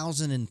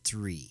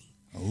 2003.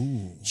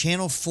 Oh.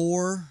 Channel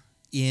 4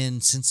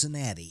 in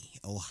Cincinnati,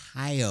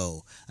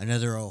 Ohio.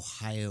 Another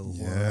Ohio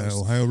Yeah,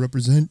 horror. Ohio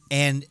represent.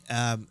 And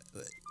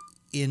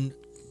in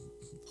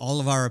all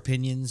of our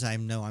opinions, I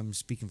know I'm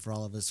speaking for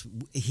all of us,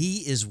 he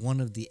is one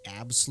of the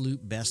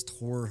absolute best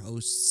horror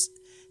hosts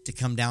to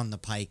come down the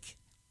pike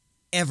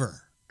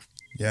ever.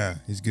 Yeah,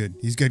 he's good.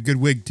 He's got good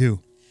wig, too.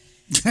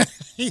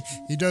 He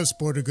does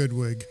sport a good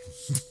wig.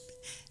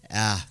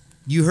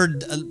 You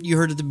heard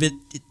of the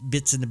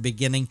bits in the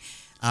beginning.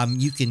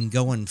 You can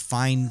go and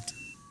find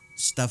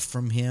stuff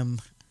from him.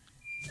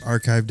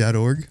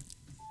 Archive.org.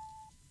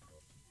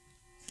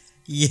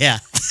 Yeah.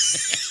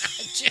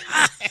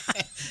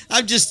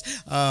 I'm just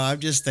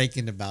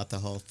thinking about the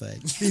whole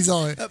thing. He's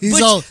all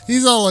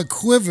a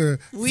quiver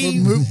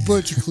from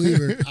Butch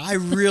Cleaver. I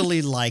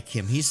really like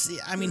him. He's good.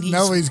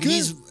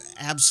 He's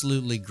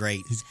absolutely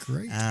great. He's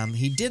great.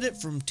 He did it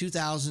from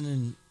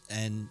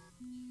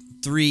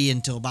 2003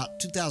 until about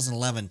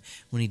 2011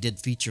 when he did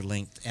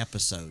feature-length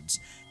episodes.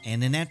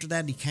 And then after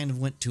that, he kind of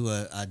went to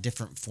a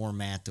different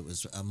format that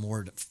was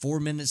more 4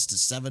 minutes to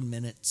 7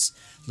 minutes,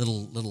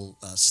 little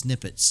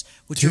snippets,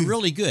 which are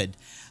really good.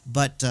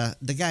 But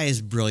the guy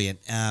is brilliant.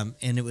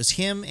 And it was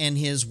him and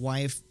his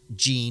wife,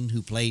 Jean,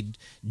 who played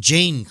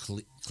Jane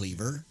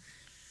Cleaver.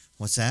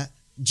 What's that?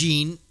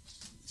 Jean.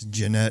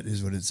 Jeanette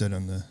is what it said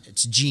on the...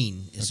 It's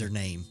Jean is her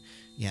name.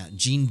 Yeah,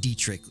 Jean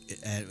Dietrich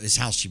is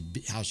how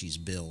she's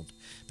billed.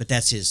 But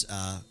that's his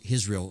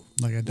real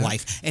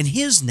wife. And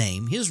his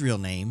real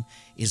name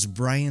is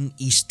Brian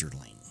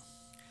Easterling.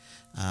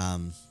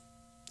 I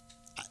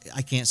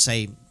can't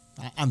say...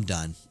 I'm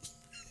done.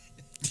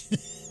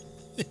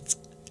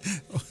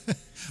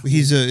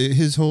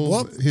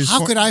 How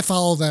could I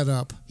follow that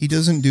up? He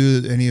doesn't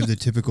do any of the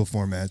typical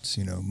formats,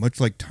 much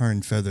like Tar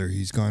and Feather.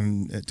 He's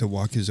gone to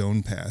walk his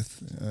own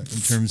path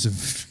in terms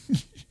of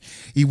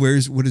he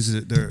wears, what is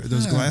it?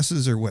 Those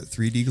glasses are what,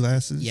 3D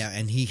glasses? Yeah,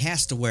 and he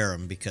has to wear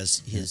them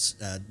because his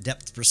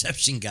depth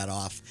perception got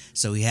off,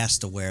 so he has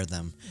to wear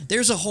them.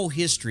 There's a whole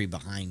history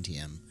behind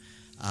him.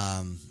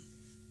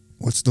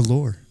 What's the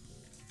lore?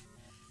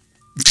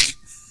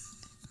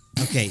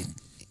 Okay,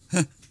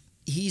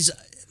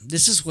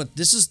 This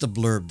is the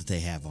blurb that they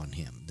have on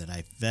him that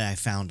I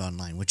found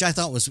online, which I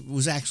thought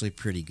was actually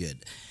pretty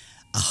good.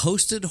 A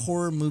hosted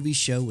horror movie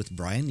show with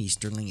Brian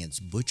Easterling as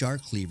Butch R.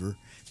 Cleaver,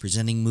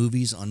 presenting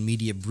movies on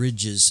Media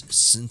Bridges,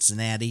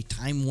 Cincinnati,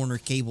 Time Warner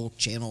Cable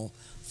Channel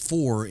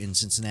 4 in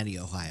Cincinnati,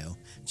 Ohio,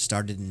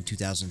 started in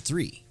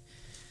 2003.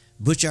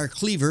 Butch R.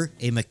 Cleaver,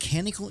 a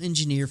mechanical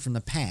engineer from the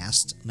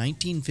past,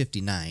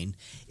 1959,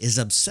 is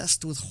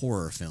obsessed with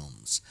horror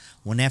films.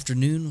 One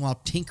afternoon,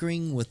 while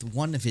tinkering with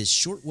one of his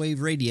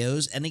shortwave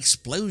radios, an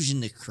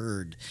explosion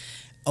occurred,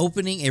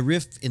 opening a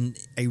rift in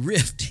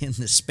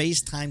the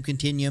space-time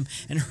continuum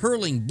and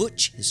hurling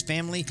Butch, his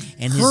family,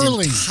 and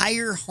his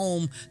entire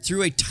home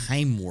through a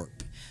time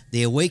warp.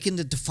 They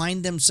awakened to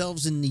find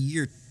themselves in the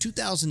year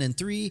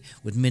 2003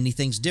 with many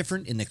things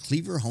different in the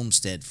Cleaver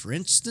homestead. For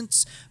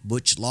instance,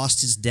 Butch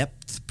lost his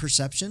depth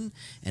perception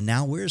and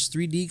now wears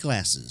 3D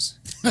glasses.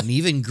 An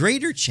even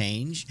greater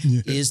change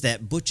is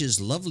that Butch's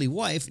lovely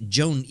wife,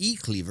 Joan E.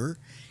 Cleaver,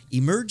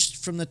 emerged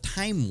from the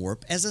time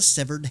warp as a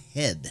severed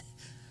head.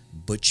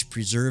 Butch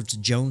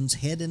preserved Joan's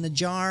head in a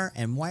jar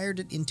and wired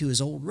it into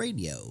his old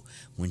radio.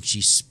 When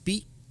she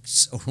spoke,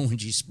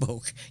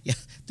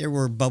 there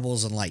were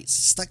bubbles and lights.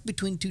 Stuck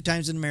between two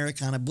times in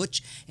Americana,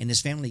 Butch and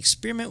his family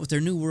experiment with their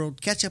new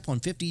world, catch up on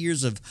 50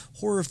 years of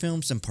horror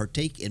films, and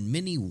partake in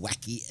many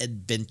wacky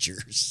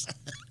adventures.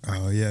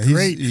 Oh yeah,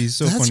 great. He's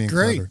so That's funny and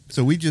great. clever.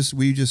 So we just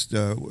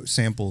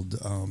sampled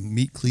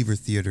Meat Cleaver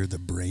Theater, The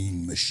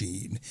Brain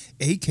Machine,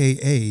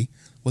 aka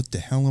What the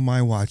Hell Am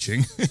I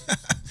Watching?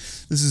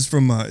 This is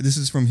from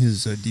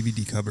his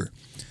DVD cover.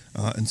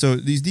 And so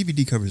these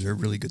DVD covers are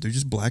really good. They're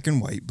just black and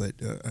white, but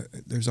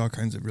there's all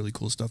kinds of really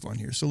cool stuff on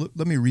here. So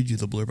let me read you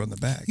the blurb on the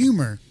back.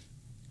 Humor.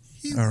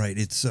 All right,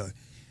 it's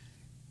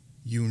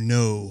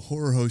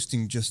horror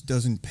hosting just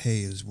doesn't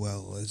pay as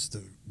well as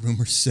the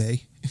rumors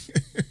say.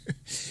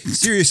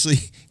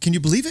 Seriously, can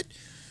you believe it?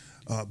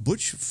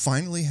 Butch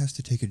finally has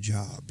to take a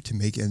job to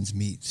make ends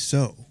meet.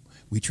 So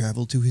we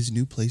travel to his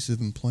new place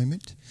of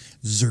employment,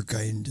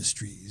 Zerka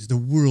Industries, the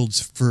world's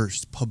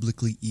first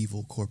publicly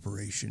evil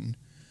corporation.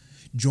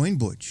 Join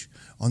Butch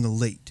on the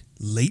late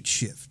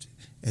shift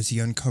as he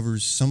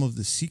uncovers some of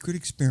the secret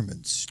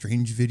experiments,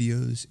 strange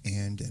videos,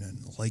 and an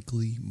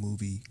unlikely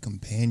movie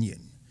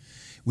companion.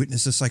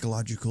 Witness a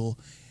psychological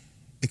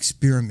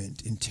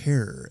experiment in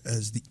terror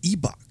as the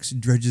e-box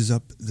dredges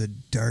up the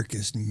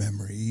darkest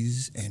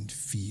memories and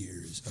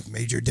fears of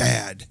Major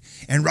Dad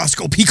and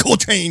Roscoe P.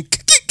 Coltrane.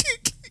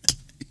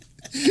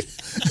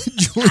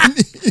 Join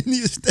in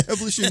the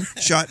establishing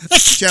shot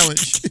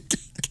challenge.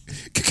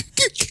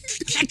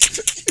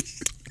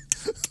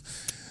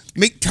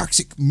 Make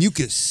toxic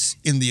mucus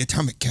in the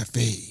atomic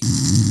cafe.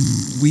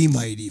 We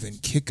might even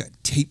kick a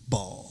tape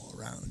ball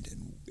around,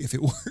 and if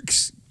it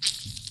works.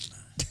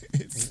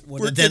 If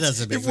work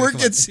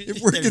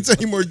gets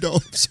any more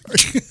dull, I'm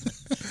sorry.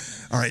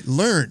 All right,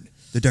 learn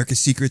the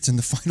darkest secrets and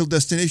the final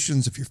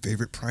destinations of your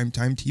favorite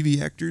primetime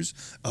TV actors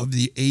of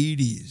the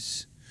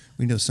 80s.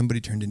 We know somebody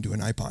turned into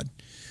an iPod.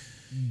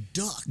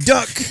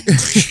 Duck.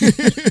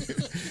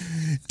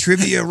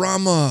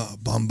 Trivia-rama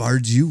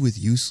bombards you with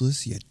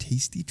useless yet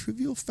tasty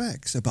trivial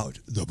facts about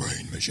the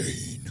brain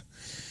machine.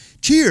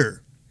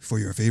 Cheer for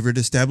your favorite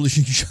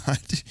establishing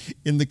shot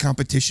in the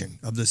competition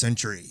of the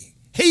century.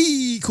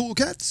 Hey, cool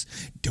cats,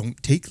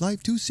 don't take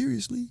life too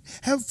seriously.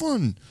 Have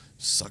fun.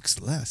 Sucks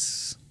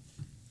less.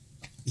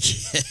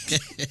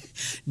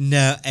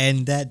 No,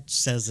 and that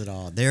says it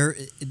all.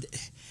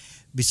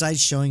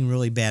 Besides showing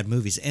really bad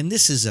movies, and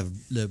this is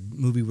the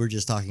movie we're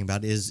just talking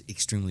about is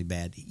extremely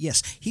bad.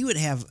 Yes, he would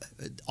have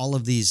all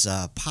of these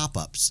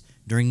pop-ups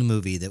during the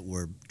movie that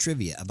were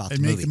trivia about the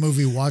movie. Make the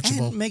movie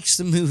watchable. And it makes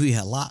the movie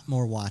a lot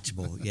more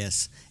watchable,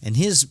 yes. And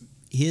his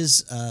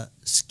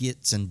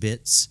skits and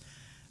bits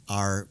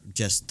are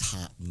just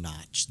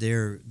top-notch.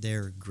 They're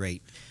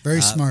great.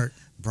 Very smart.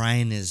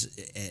 Brian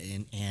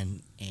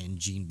and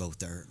Gene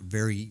both are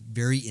very,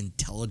 very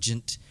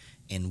intelligent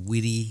and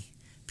witty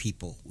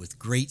people with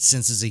great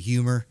senses of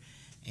humor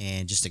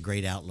and just a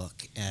great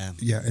outlook.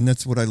 Yeah, and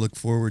that's what I look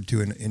forward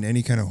to in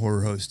any kind of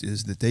horror host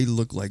is that they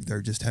look like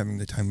they're just having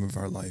the time of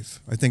our life.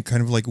 I think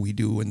kind of like we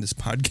do in this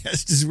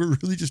podcast is we're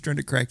really just trying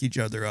to crack each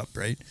other up,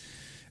 right?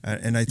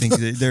 And I think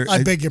they're...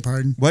 I beg your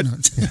pardon. What?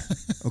 Yeah.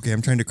 Okay,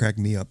 I'm trying to crack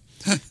me up.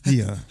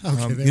 Yeah.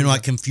 Okay, you know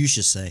what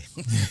Confucius say?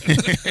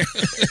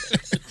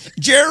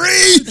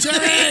 Jerry!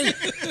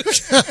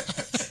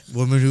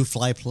 Women who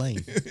fly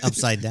plane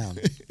upside down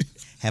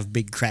have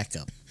big crack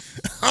up.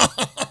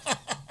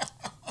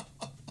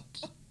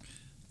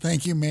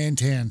 Thank you,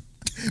 Mantan.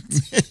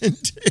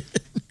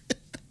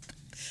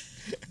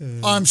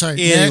 I'm sorry.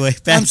 Anyway,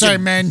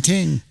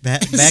 Manting.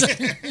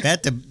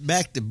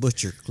 Back to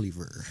Butcher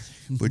Cleaver.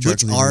 Butcher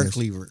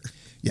Cleaver.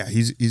 Yeah,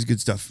 he's good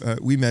stuff.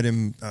 We met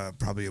him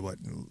probably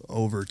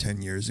over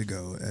 10 years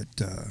ago at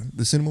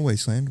the Cinema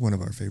Wasteland, one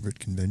of our favorite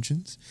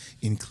conventions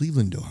in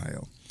Cleveland,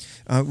 Ohio.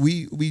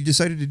 We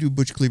decided to do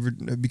Butch Cleaver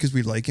because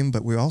we like him,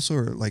 but we also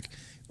are like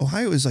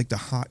Ohio is like the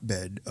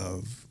hotbed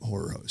of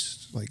horror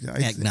hosts. Like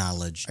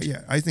acknowledged.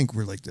 I think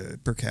we're like the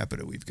per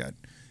capita. We've got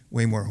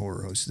way more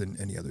horror hosts than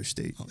any other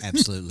state. Oh,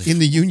 absolutely. In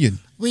the union,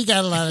 we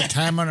got a lot of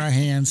time on our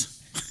hands.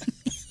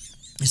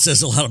 It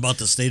says a lot about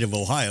the state of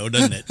Ohio,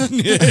 doesn't it?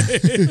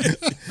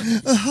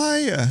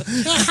 Ohio.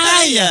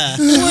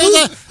 We're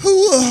the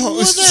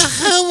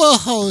horror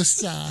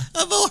hosts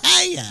of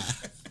Ohio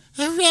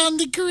around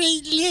the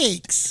Great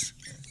Lakes.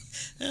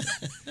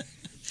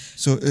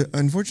 So,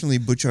 unfortunately,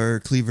 Butch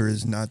R. Cleaver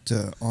is not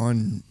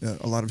on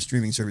a lot of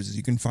streaming services.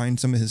 You can find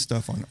some of his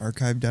stuff on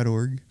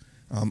archive.org.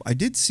 I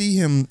did see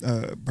him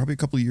probably a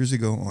couple of years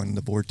ago on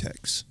The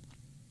Vortex,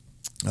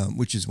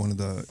 which is one of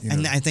the...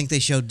 and I think they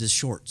showed the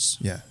shorts.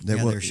 Yeah.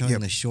 They're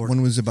showing the short.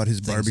 One was about his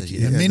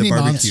barbecue. The mini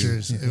barbecue.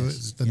 monsters. It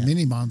was the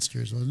mini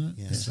monsters, wasn't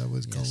it? Yes. Is that what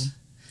it's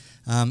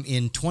called?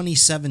 In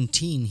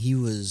 2017, he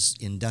was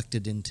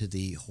inducted into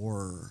the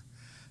Horror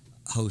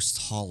Host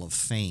Hall of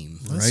Fame.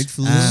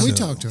 Rightfully so. We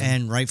talked to him.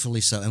 And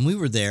rightfully so. And we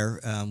were there.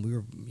 We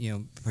were,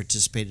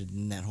 participated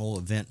in that whole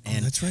event.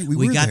 And that's right. We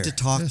were got there. to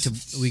talk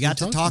Yes. to. We got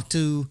to talk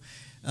to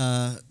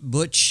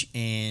Butch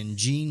and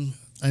Gene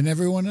and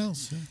everyone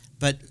else. Yeah.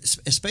 But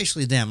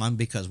especially them,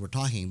 because we're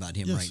talking about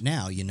him Yes. right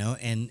now,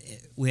 and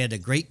we had a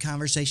great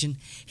conversation.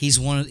 He's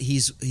one of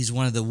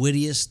the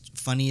wittiest,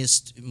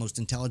 funniest, most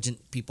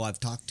intelligent people I've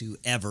talked to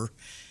ever.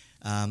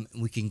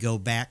 We can go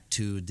back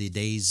to the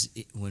days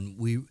when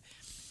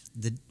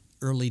the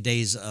early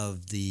days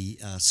of the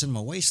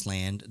Cinema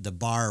Wasteland. The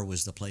bar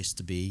was the place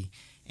to be,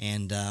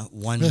 and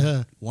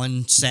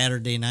one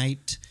Saturday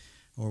night,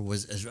 or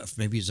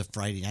maybe it was a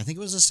Friday. I think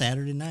it was a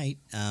Saturday night.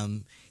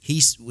 He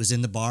was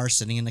in the bar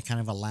sitting in a kind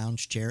of a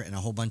lounge chair, and a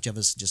whole bunch of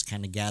us just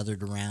kind of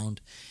gathered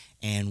around,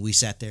 and we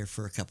sat there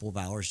for a couple of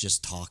hours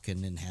just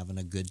talking and having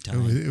a good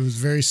time. It was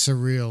very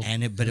surreal.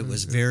 But it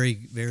was very,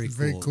 very cool.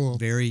 Very cool.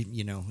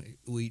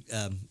 Very,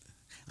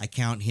 I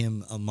count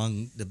him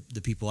among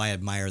the people I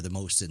admire the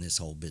most in this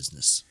whole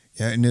business.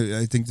 Yeah, and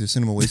I think the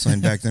Cinema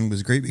Wasteland back then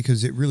was great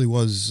because it really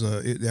was,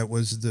 that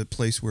was the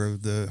place where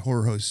the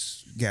horror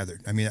hosts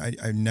gathered. I mean,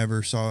 I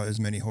never saw as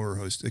many horror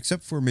hosts,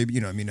 except for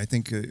maybe, I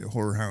think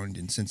Horror Hound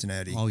in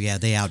Cincinnati. Oh, yeah,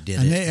 they outdid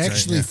and it. they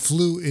actually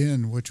flew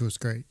in, which was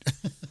great.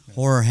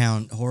 Horror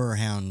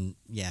Hound,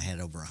 yeah, had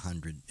over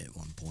 100 at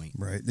one point.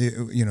 Right.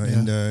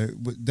 And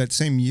that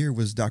same year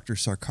was Dr.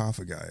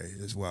 Sarcophagi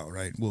as well,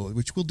 right?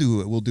 Which we'll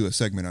do a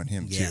segment on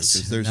him too.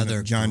 Because there's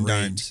another John great,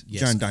 Dimes.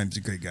 yes, John Dimes is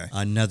a great guy.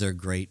 Another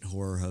great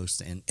horror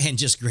host and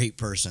just great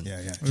person.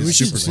 Yeah. We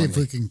should see if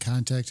we can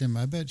contact him.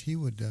 I bet he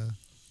would.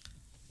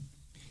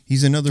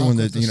 He's another one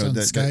that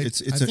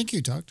I think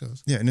you talked to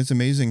us. Yeah, and it's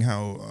amazing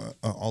how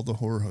all the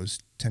horror hosts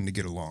tend to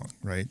get along,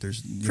 right?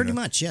 There's pretty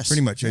much, yes.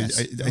 Pretty much. Yes.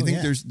 I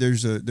think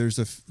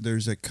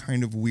there's a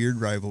kind of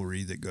weird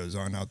rivalry that goes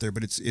on out there,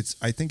 but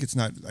I think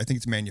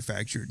it's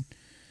manufactured.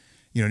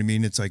 You know what I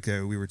mean? It's like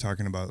we were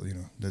talking about,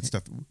 that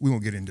stuff. We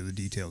won't get into the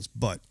details,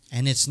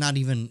 and it's not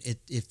even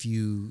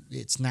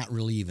it's not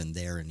really even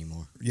there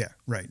anymore. Yeah,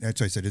 right. That's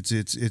what I said.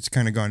 It's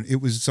kind of gone.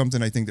 It was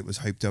something I think that was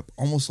hyped up,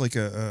 almost like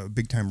a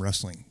big time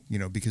wrestling.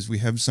 Because we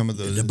have some of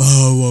those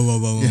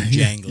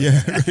jangling.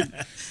 Yeah, right.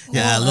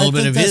 Yeah, a little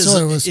bit of his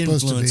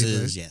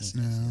influences. Yes.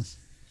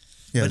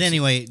 Yeah, but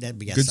anyway, that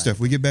began good stuff.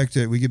 We get back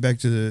to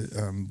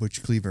the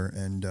Butch Cleaver,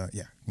 and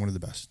one of the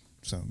best.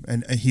 So,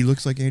 and he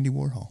looks like Andy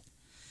Warhol.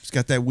 He's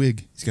got that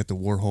wig. He's got the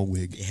Warhol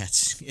wig. Yeah,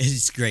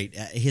 it's great.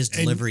 His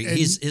delivery,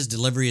 his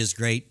delivery is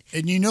great.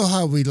 And you know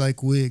how we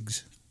like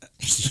wigs.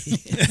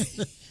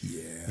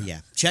 Yeah.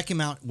 Check him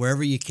out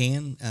wherever you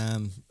can.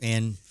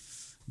 And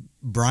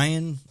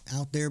Brian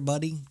out there,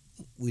 buddy,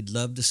 we'd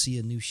love to see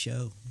a new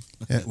show.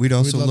 Yeah, we'd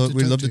love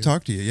to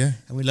talk to you. Yeah,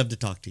 and we'd love to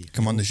talk to you.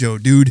 Come on the show,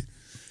 dude.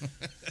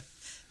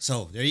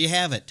 So there you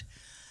have it.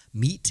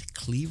 Meet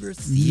Cleaver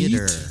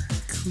Theater.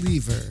 Meet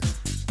Cleaver.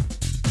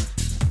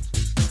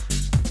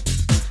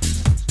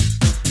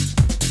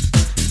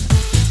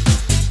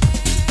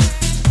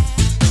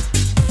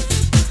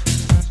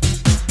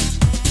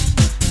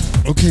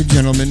 Okay,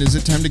 gentlemen, is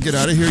it time to get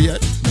out of here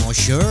yet? Well,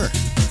 sure.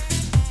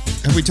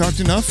 Have we talked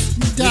enough?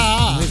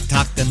 Da. We've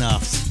talked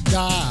enough.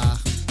 Da.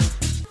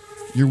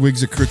 Your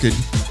wigs are crooked.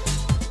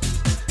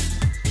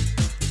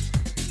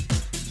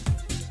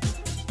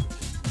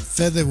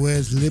 Feather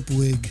wears lip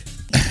wig.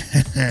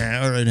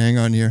 All right, hang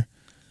on here.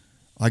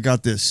 I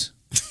got this.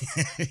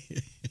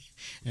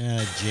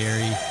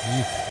 Jerry,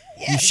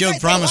 you showed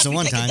promise at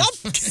one time.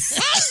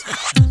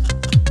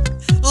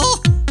 Oh.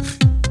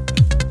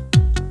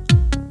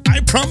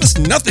 I promised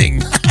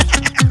nothing.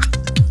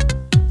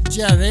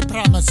 Jerry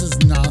promises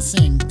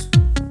nothing.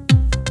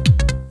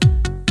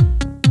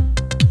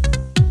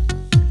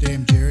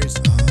 Damn Jerry's.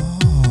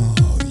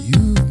 Oh,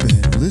 you've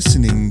been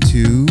listening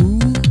to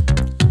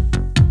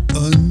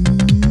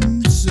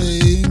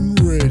Unsane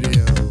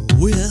Radio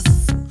with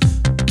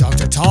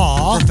Dr.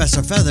 Tar,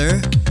 Professor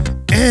Feather,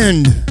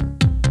 and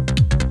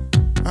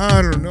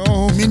I don't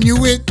know,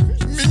 Minuit.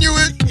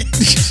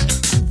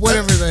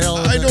 Whatever the hell.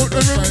 I don't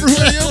remember who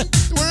I am.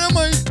 Where am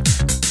I?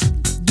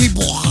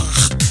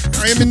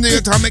 I am in the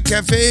Atomic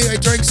Cafe. I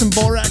drank some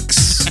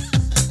borax.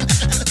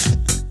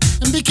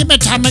 And became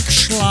atomic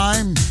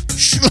slime.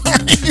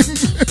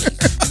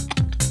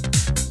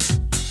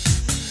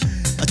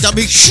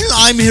 Atomic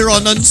slime here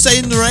on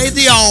Unsane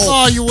Radio.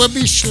 Oh, you will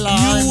be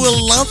slime. You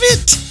will love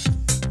it.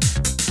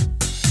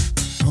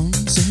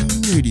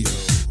 Unsane Radio.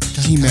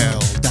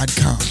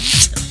 Gmail.com.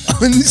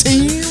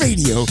 Unsane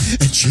Radio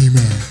at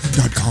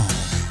gmail.com.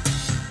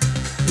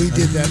 We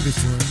did that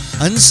before.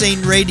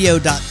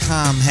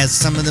 UnsaneRadio.com has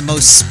some of the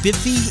most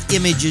spiffy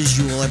images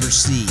you will ever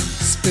see.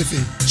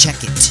 Spiffy.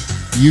 Check it.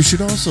 You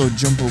should also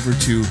jump over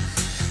to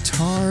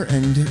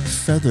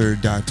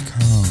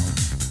tarandfeather.com.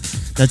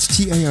 That's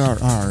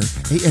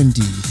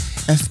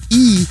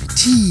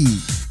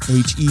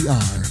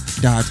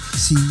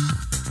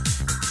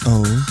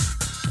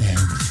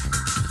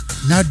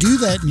TARandFETHER.com. Now do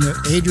that in your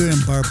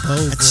Adrian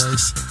Barbeau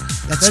voice.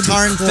 That's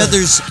Tar and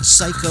Feather's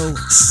Psycho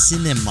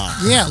Cinema.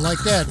 Yeah,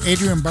 like that.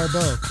 Adrian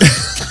Barbeau.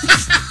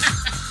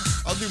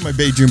 I'll do my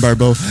Adrian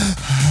Barbeau.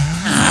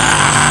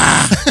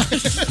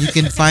 You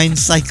can find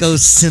Psycho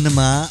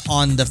Cinema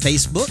on the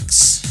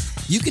Facebooks.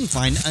 You can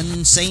find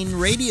Unsane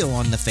Radio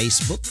on the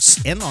Facebooks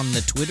and on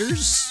the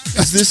Twitters.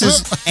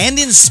 And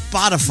in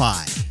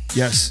Spotify.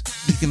 Yes.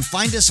 You can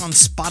find us on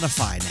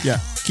Spotify now. Yeah,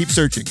 keep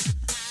searching.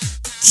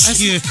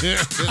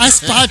 I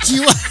spot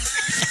you.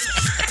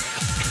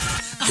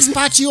 I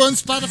spot you on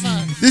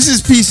Spotify. This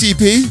is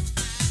PCP.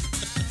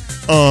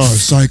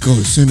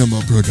 Psycho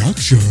Cinema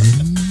Production.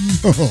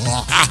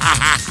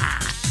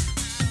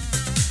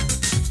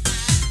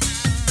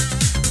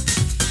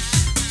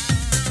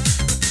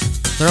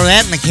 Throw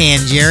that in the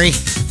can, Jerry.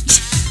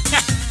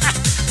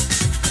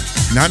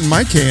 Not in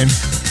my can.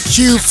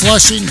 Cue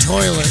flushing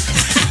toilet.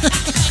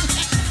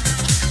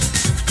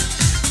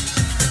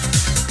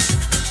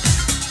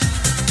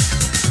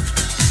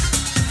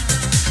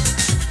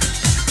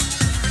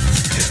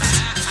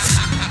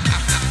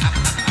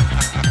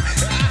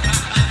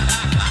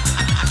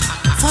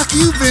 Fuck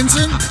you,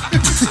 Vincent.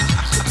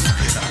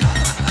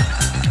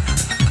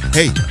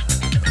 Hey.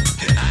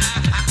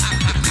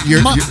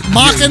 You're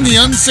mocking the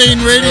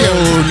Unsane Radio.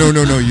 Oh,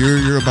 no.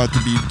 You're about to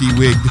be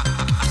de-wigged.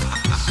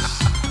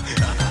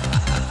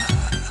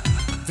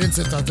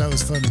 Vincent thought that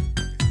was funny.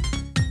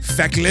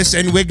 Feckless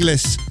and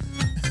wigless.